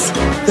nice.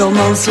 They'll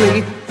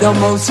mostly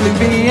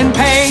be in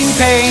pain,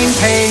 pain,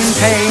 pain,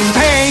 pain,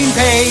 pain,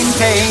 pain,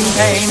 pain,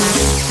 pain.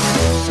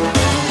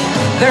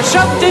 They're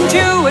shoved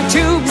into a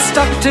tube,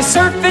 stuck to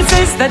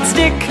surfaces that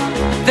stick.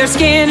 Their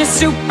skin is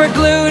super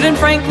glued, and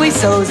frankly,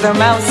 so's their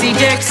mousy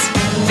dicks.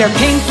 They're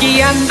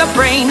Pinky and the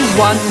Brain.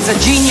 One's a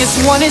genius,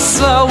 one is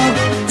slow.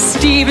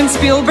 Steven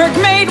Spielberg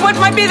made what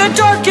might be the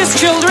darkest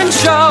children's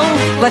show.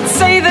 Let's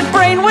say that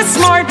Brain was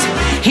smart.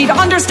 He'd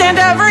understand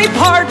every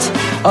part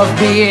of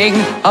being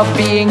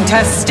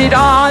tested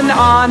on.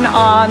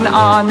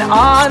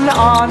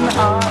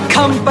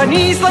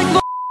 Companies like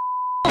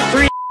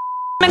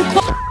and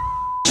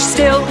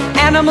still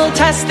animal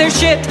test their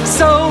shit,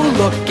 so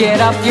look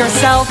it up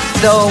yourself,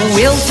 though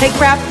we'll take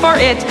crap for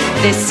it.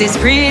 This is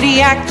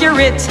pretty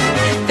accurate.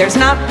 There's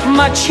not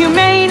much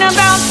humane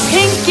about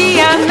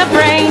Pinky and the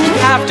Brain.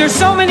 After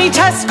so many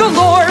tests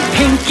galore,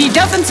 Pinky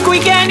doesn't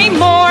squeak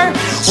anymore.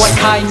 What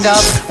kind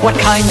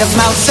of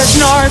mouse says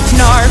narf,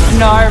 narf,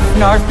 narf,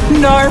 narf,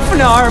 narf,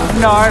 narf,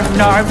 narf,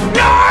 narf,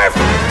 narf?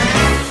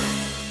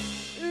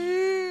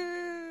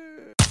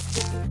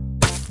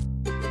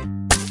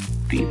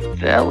 Be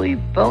very,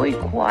 very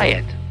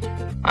quiet.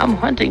 I'm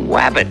hunting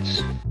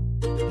rabbits.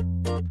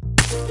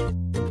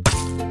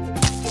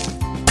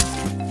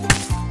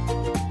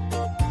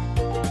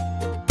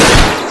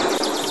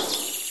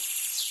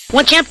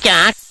 What's up,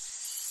 Doc?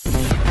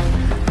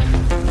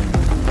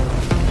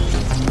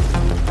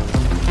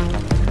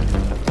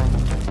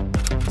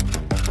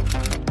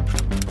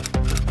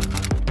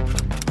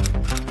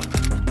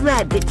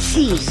 Rabbit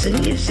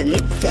season, isn't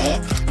it,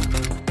 Dad?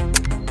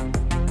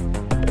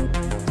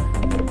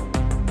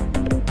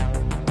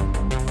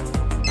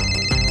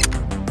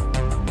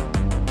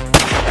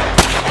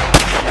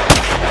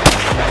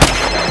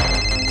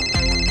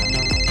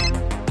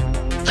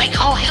 They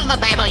call him the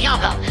Baba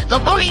Yaga, the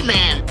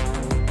boogeyman.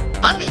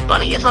 Bugs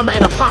Bunny is a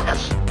man of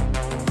focus,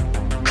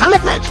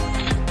 commitment,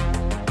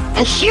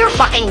 and sheer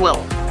fucking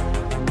will.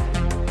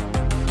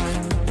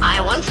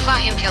 I once saw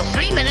him kill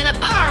 3 men in a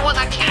bar with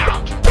a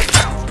carrot.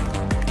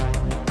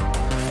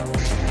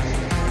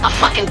 A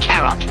fucking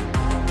carrot.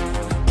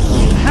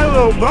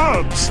 Hello,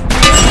 Bugs.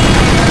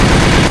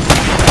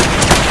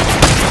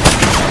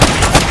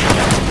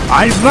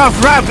 I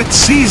love rabbit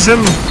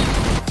season.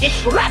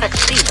 It's rabbit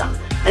season,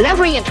 and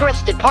every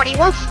interested party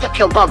wants to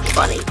kill Bugs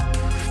Bunny.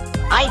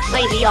 I'd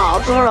say the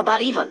odds are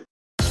about even.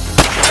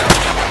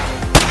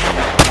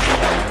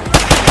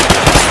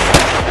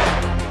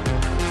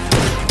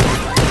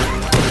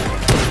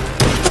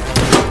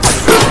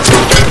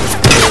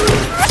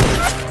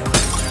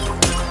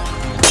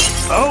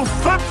 Oh,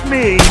 fuck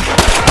me!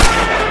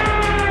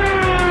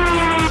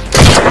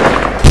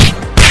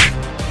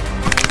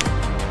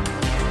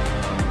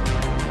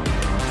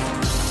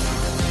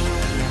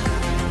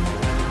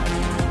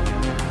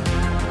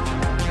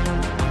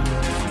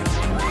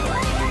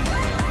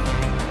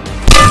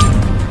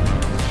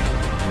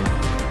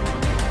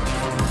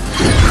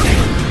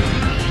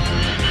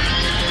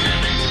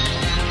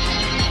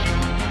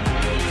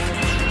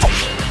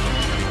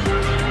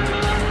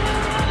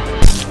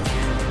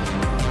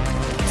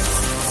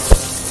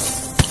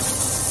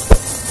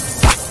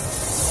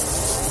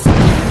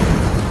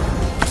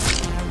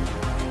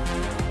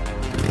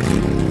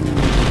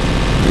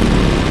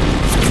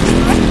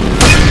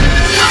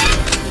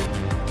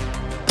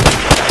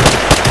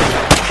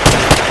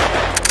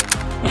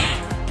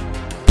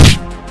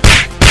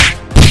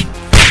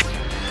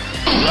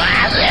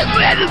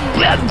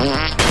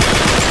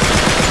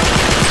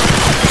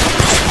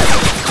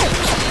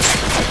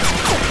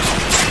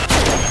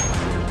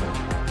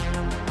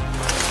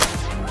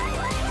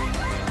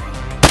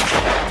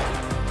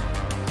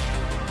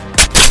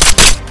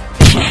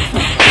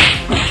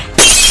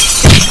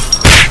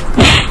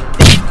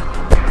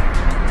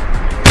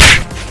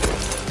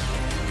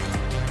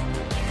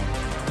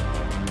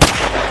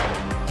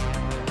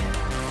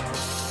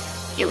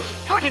 You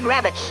started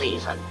rabbit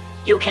season.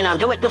 You can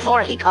undo it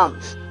before he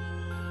comes.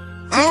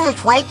 I will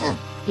fight him.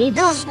 He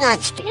does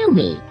not steal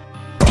me.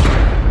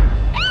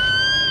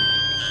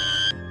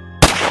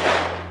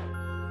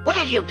 What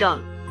have you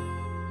done?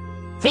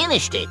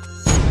 Finished it.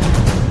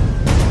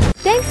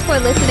 Thanks for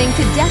listening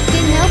to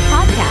Destin No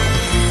Podcast,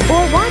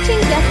 or watching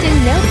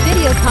Destin No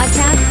video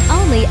podcast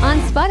only on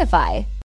Spotify.